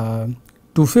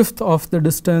 2/5 of the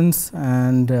distance,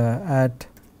 and at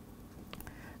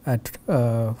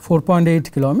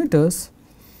 4.8 kilometers,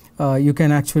 you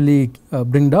can actually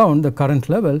bring down the current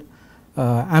level,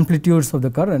 amplitudes of the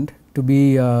current to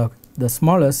be the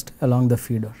smallest along the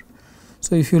feeder.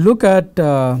 So, if you look at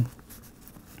the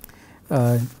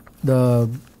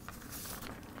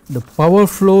power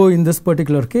flow in this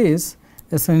particular case,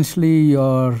 essentially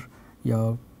your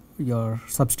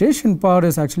substation power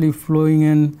is actually flowing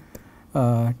in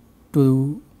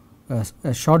to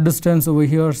a short distance over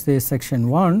here, say section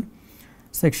 1,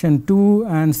 section 2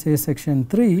 and say section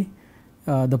 3,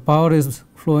 the power is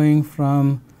flowing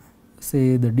from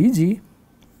say the DG.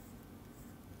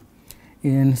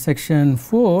 In section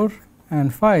 4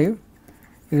 and 5,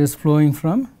 it is flowing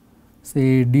from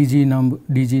say DG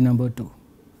number 2.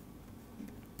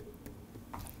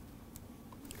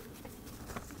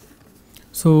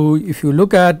 So, if you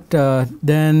look at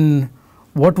then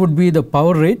what would be the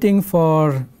power rating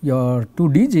for your 2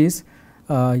 DGs,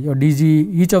 your DG,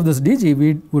 each of this DG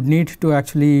we would need to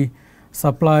actually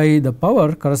supply the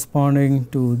power corresponding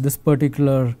to this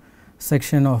particular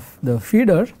section of the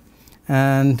feeder,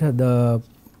 and the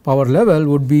power level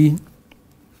would be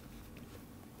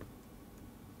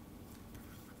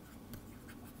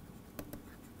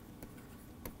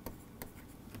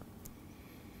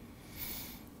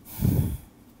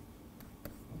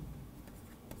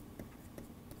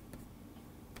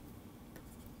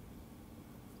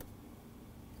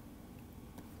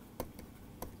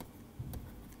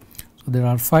So, there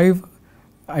are 5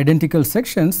 identical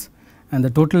sections and the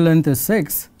total length is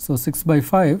 6. So, 6 by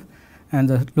 5 and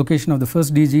the location of the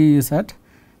first DG is at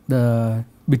the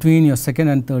between your second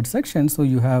and third section. So,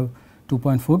 you have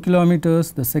 2.4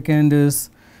 kilometers, the second is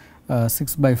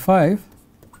 6 by 5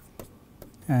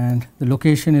 and the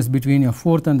location is between your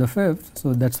fourth and the fifth.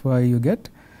 So, that is why you get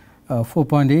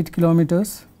 4.8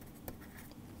 kilometers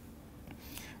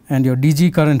and your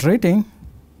DG current rating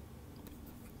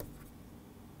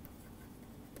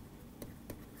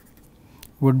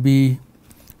would be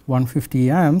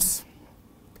 150 amps,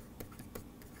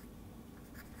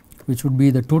 which would be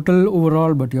the total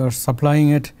overall, but you are supplying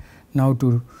it now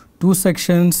to 2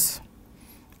 sections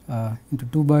into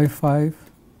 2 by 5.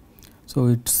 So,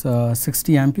 it is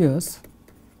 60 amperes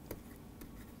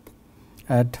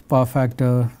at power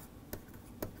factor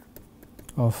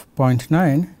of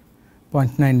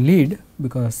 0.9 lead,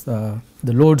 because the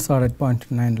loads are at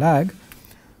 0.9 lag.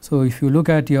 So, if you look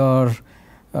at your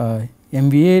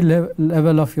MVA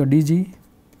level of your DG,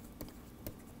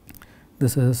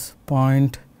 this is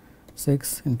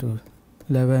 0.6 into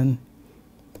 11 .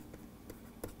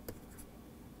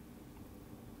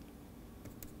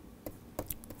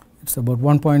 It is about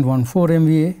 1.14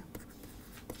 MVA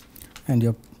and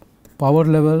your power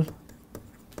level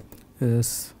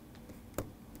is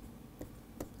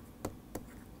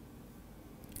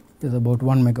about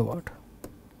 1 megawatt.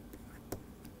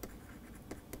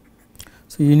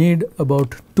 So, you need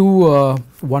about 2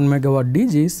 1 megawatt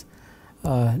DGs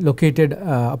located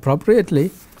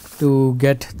appropriately to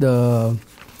get the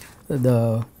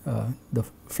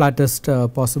flattest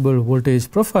possible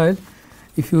voltage profile.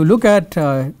 If you look at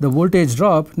the voltage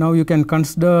drop, now you can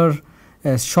consider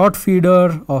a short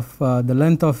feeder of the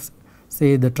length of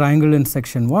say the triangle in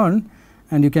section 1,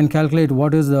 and you can calculate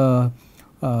what is the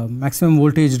maximum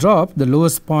voltage drop. The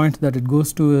lowest point that it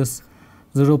goes to is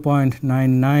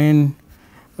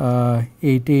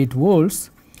 0.9988 volts.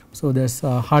 So, there is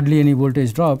hardly any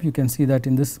voltage drop. You can see that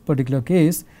in this particular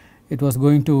case it was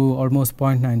going to almost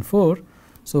 0.94.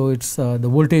 So, it is the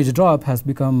voltage drop has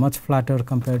become much flatter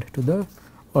compared to the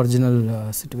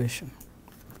original situation.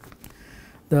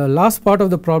 The last part of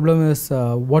the problem is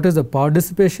what is the power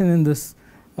dissipation in this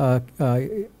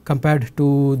compared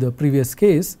to the previous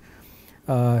case.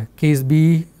 Case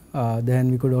B,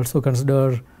 then we could also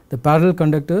consider the parallel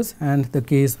conductors and the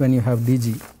case when you have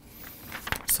DG.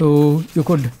 So, you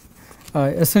could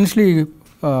essentially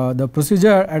the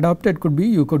procedure adopted could be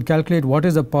you could calculate what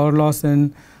is the power loss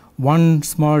in one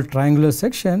small triangular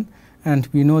section, and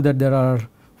we know that there are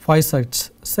 5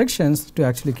 such sections to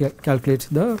actually calculate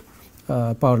the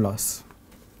power loss.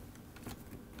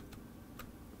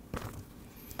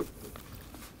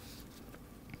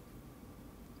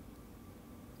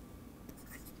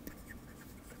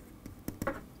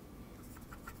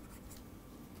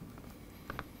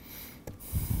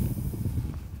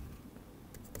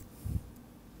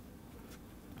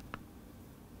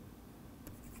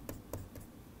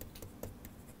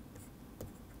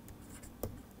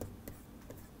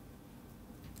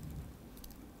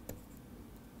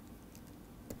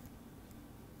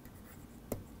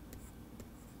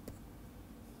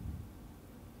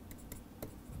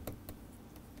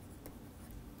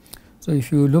 So,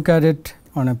 if you look at it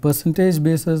on a percentage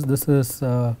basis, this is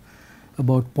about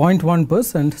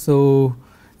 0.1%. So,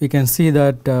 we can see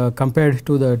that compared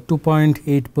to the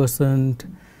 2.8%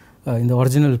 in the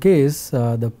original case,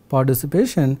 the power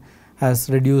dissipation has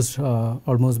reduced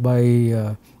almost by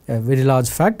a very large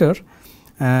factor,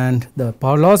 and the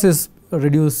power loss is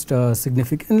reduced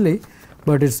significantly,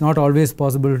 but it is not always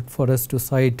possible for us to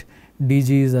cite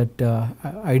DGs at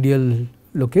ideal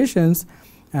locations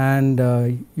and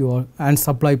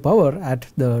supply power at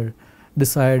the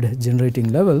desired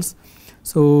generating levels.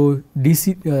 So, the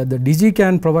DG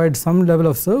can provide some level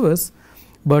of service,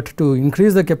 but to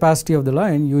increase the capacity of the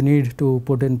line you need to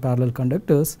put in parallel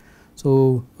conductors.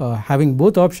 So, having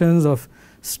both options of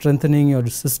strengthening your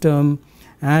system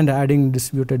and adding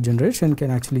distributed generation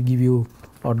can actually give you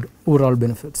overall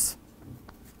benefits.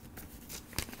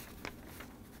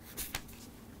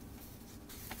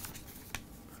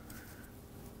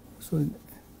 So,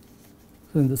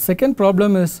 the second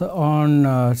problem is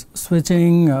on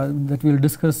switching that we will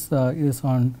discuss is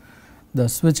on the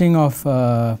switching of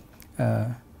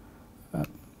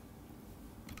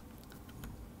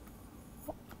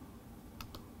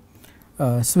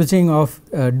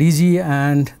DG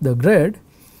and the grid.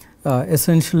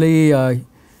 Essentially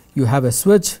you have a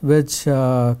switch which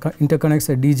interconnects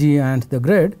a DG and the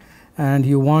grid, and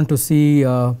you want to see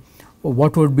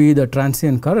what would be the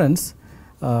transient currents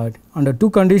under 2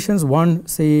 conditions. One,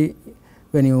 say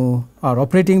when you are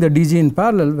operating the DG in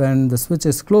parallel, when the switch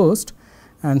is closed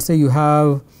and say you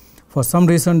have, for some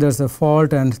reason there is a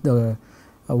fault and the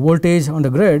voltage on the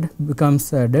grid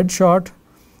becomes dead short.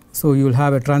 So, you will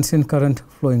have a transient current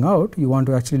flowing out. You want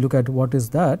to actually look at what is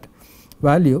that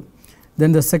value.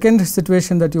 Then the second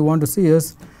situation that you want to see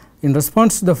is, in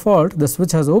response to the fault, the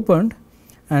switch has opened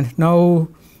and now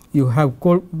you have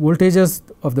voltages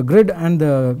of the grid and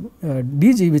the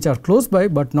DG which are close by,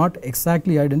 but not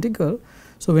exactly identical.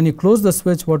 So, when you close the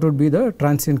switch, what would be the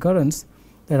transient currents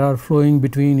that are flowing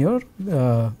between your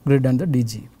grid and the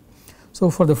DG. So,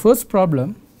 for the first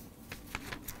problem,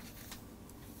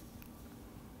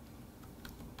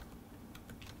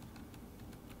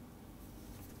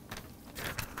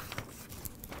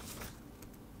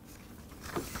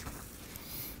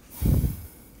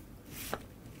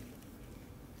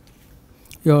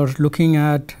 you are looking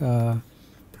at a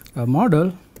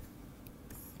model.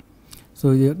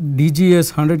 So, your DG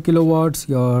is 100 kilowatts,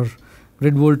 your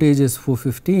grid voltage is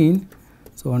 415.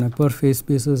 So, on a per phase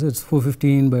basis, it is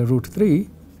 415 by root 3,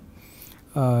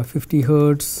 50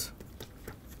 hertz.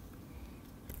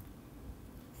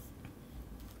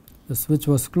 The switch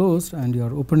was closed and you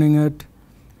are opening it.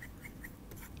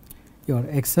 Your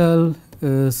XL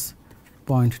is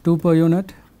 0.2 per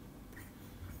unit.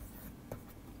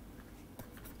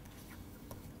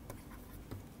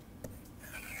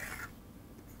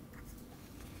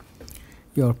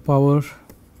 Your power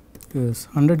is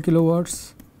 100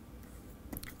 kilowatts,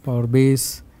 power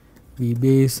base, V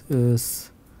base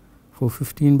is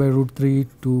 415 by root 3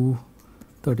 to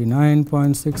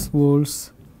 39.6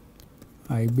 volts,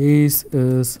 I base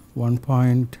is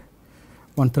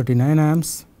 1.139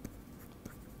 amps,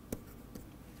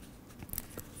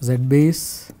 Z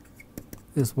base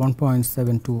is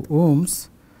 1.72 ohms.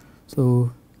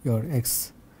 So, your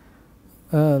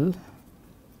XL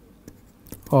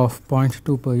of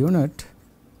 0.2 per unit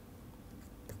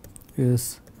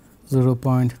is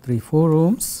 0.34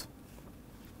 ohms.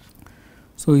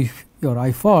 So, if your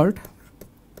I fault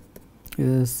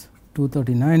is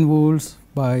 239 volts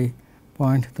by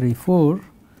 0.34,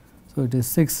 so it is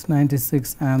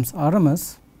 696 amps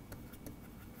RMS.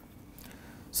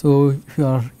 So, if you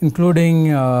are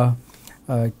including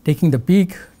taking the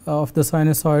peak of the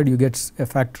sinusoid, you get a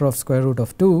factor of square root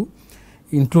of 2,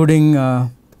 including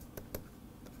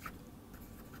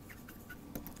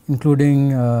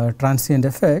transient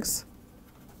effects.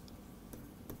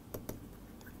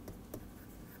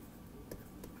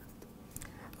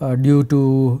 Due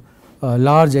to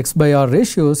large X by R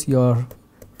ratios, your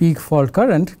peak fault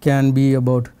current can be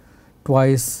about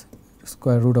twice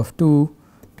square root of 2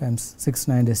 times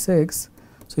 696.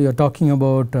 So, you are talking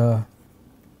about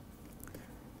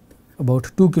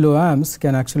 2 kilo amps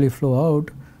can actually flow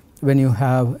out when you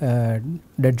have a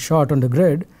dead short on the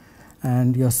grid,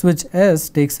 and your switch S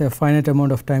takes a finite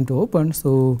amount of time to open.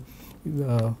 So,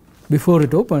 before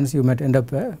it opens, you might end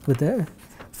up with a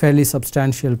fairly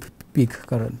substantial peak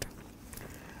current.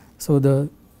 So, the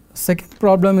second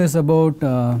problem is about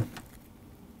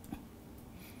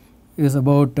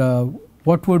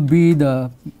what would be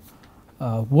the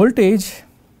voltage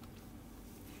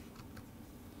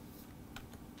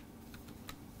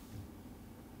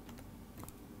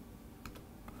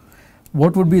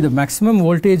what would be the maximum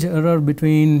voltage error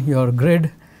between your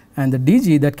grid and the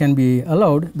DG that can be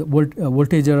allowed, the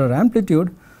voltage error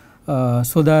amplitude,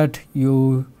 so that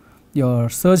your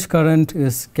surge current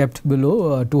is kept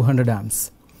below 200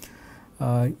 amps.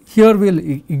 Here we will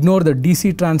ignore the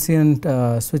DC transient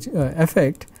switch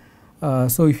effect.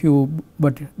 So, if you,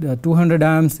 but the 200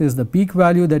 amps is the peak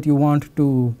value that you want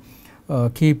to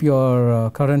keep your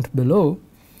current below.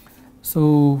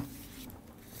 So,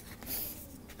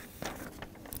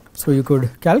 you could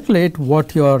calculate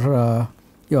what your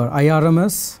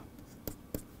IRMS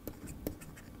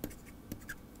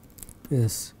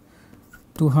is.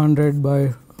 200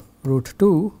 by root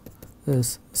 2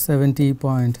 is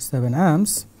 70.7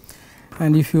 amps,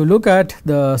 and if you look at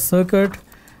the circuit,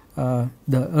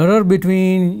 the error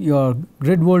between your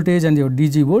grid voltage and your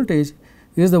DG voltage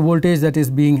is the voltage that is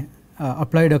being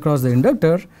applied across the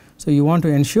inductor. So, you want to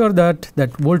ensure that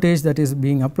that voltage that is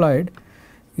being applied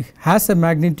has a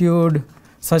magnitude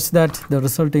such that the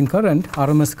resulting current,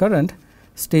 RMS current,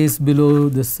 stays below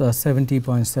this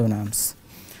 70.7 amps.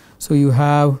 So, you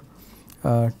have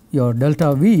your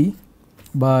delta V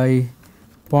by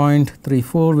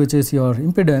 0.34, which is your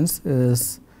impedance,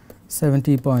 is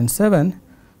 70.7.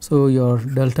 So, your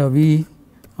delta V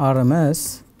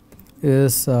RMS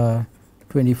is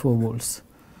 24 volts.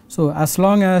 So, as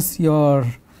long as your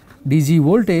DG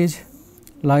voltage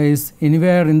lies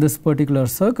anywhere in this particular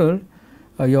circle,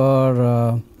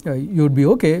 your you would be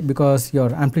okay, because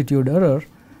your amplitude error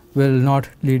will not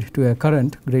lead to a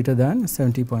current greater than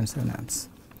 70.7 amps.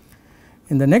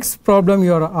 In the next problem,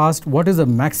 you are asked what is the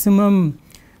maximum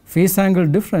phase angle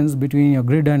difference between your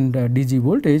grid and DG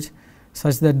voltage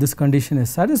such that this condition is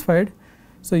satisfied.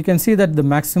 So, you can see that the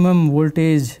maximum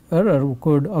voltage error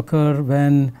could occur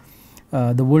when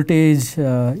the voltage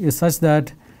is such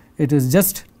that it is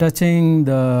just touching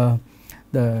the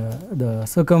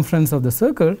circumference of the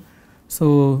circle.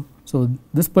 So,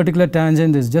 this particular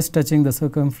tangent is just touching the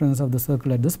circumference of the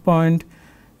circle at this point.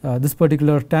 This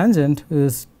particular tangent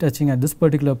is touching at this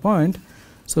particular point.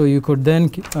 So, you could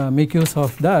then make use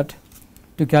of that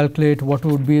to calculate what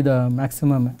would be the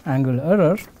maximum angle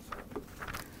error.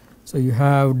 So, you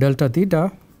have delta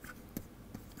theta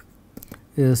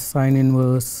is sine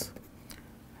inverse.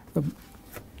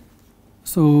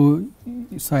 So,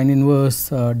 sine inverse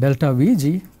delta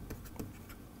Vg,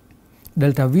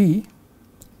 delta V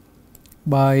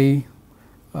by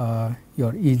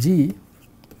your Eg.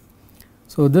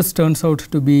 So, this turns out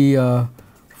to be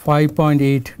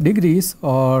 5.8 degrees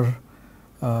or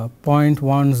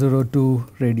 0.102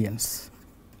 radians.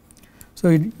 So,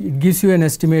 it gives you an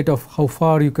estimate of how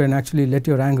far you can actually let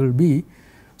your angle be,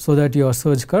 so that your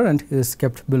surge current is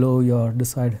kept below your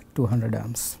desired 200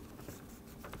 amps.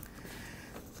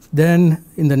 Then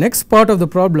in the next part of the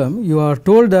problem, you are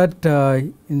told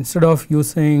that instead of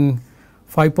using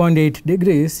 5.8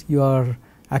 degrees, your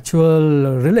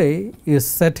actual relay is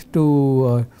set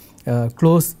to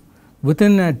close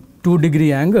within a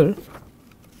 2-degree angle.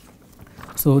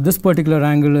 So, this particular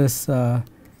angle is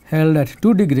held at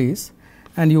 2 degrees,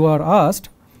 and you are asked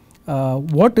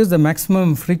what is the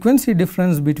maximum frequency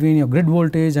difference between your grid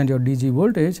voltage and your DG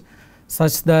voltage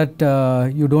such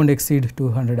that you do not exceed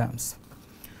 200 amps.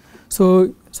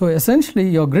 So, essentially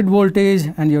your grid voltage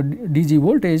and your DG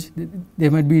voltage, they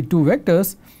might be two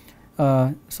vectors.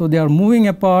 So, they are moving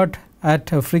apart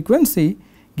at a frequency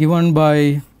given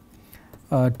by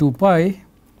 2 pi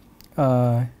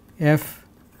f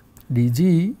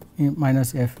dg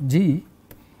minus f g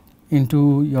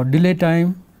into your delay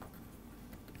time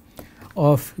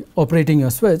of operating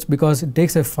your switch, because it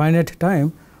takes a finite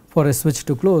time for a switch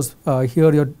to close.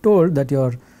 Here you are told that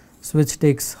your switch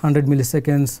takes 100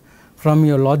 milliseconds from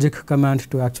your logic command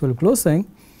to actual closing,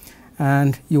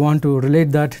 and you want to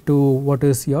relate that to what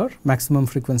is your maximum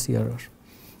frequency error.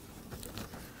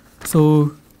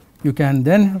 So, you can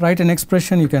then write an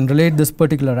expression, you can relate this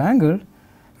particular angle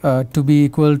to be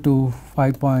equal to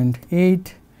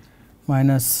 5.8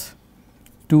 minus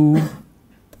 2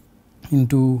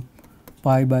 into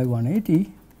pi by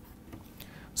 180.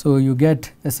 So, you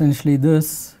get essentially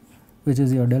this, which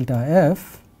is your delta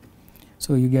f.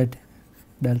 So, you get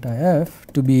delta f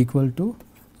to be equal to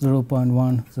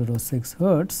 0.106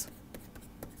 hertz.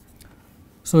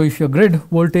 So, if your grid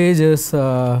voltage is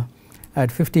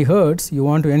at 50 hertz, you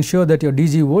want to ensure that your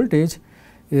DG voltage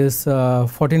is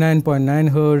 49.9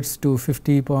 hertz to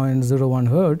 50.01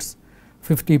 hertz,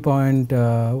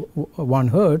 50.1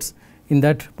 hertz in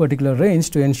that particular range,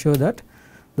 to ensure that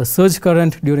the surge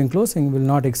current during closing will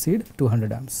not exceed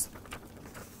 200 amps,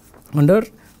 under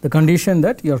the condition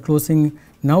that you are closing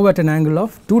now at an angle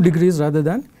of 2 degrees rather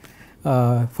than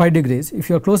 5 degrees. If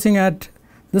you are closing at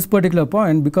this particular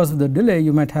point, because of the delay,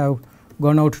 you might have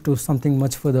gone out to something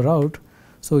much further out.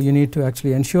 So, you need to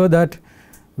actually ensure that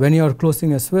when you are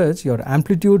closing a switch, your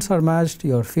amplitudes are matched,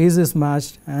 your phase is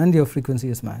matched, and your frequency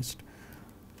is matched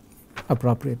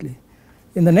appropriately.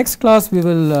 In the next class, we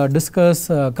will discuss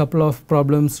a couple of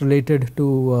problems related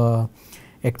to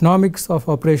economics of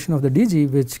operation of the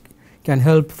DG, which can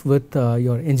help with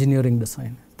your engineering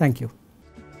design. Thank you.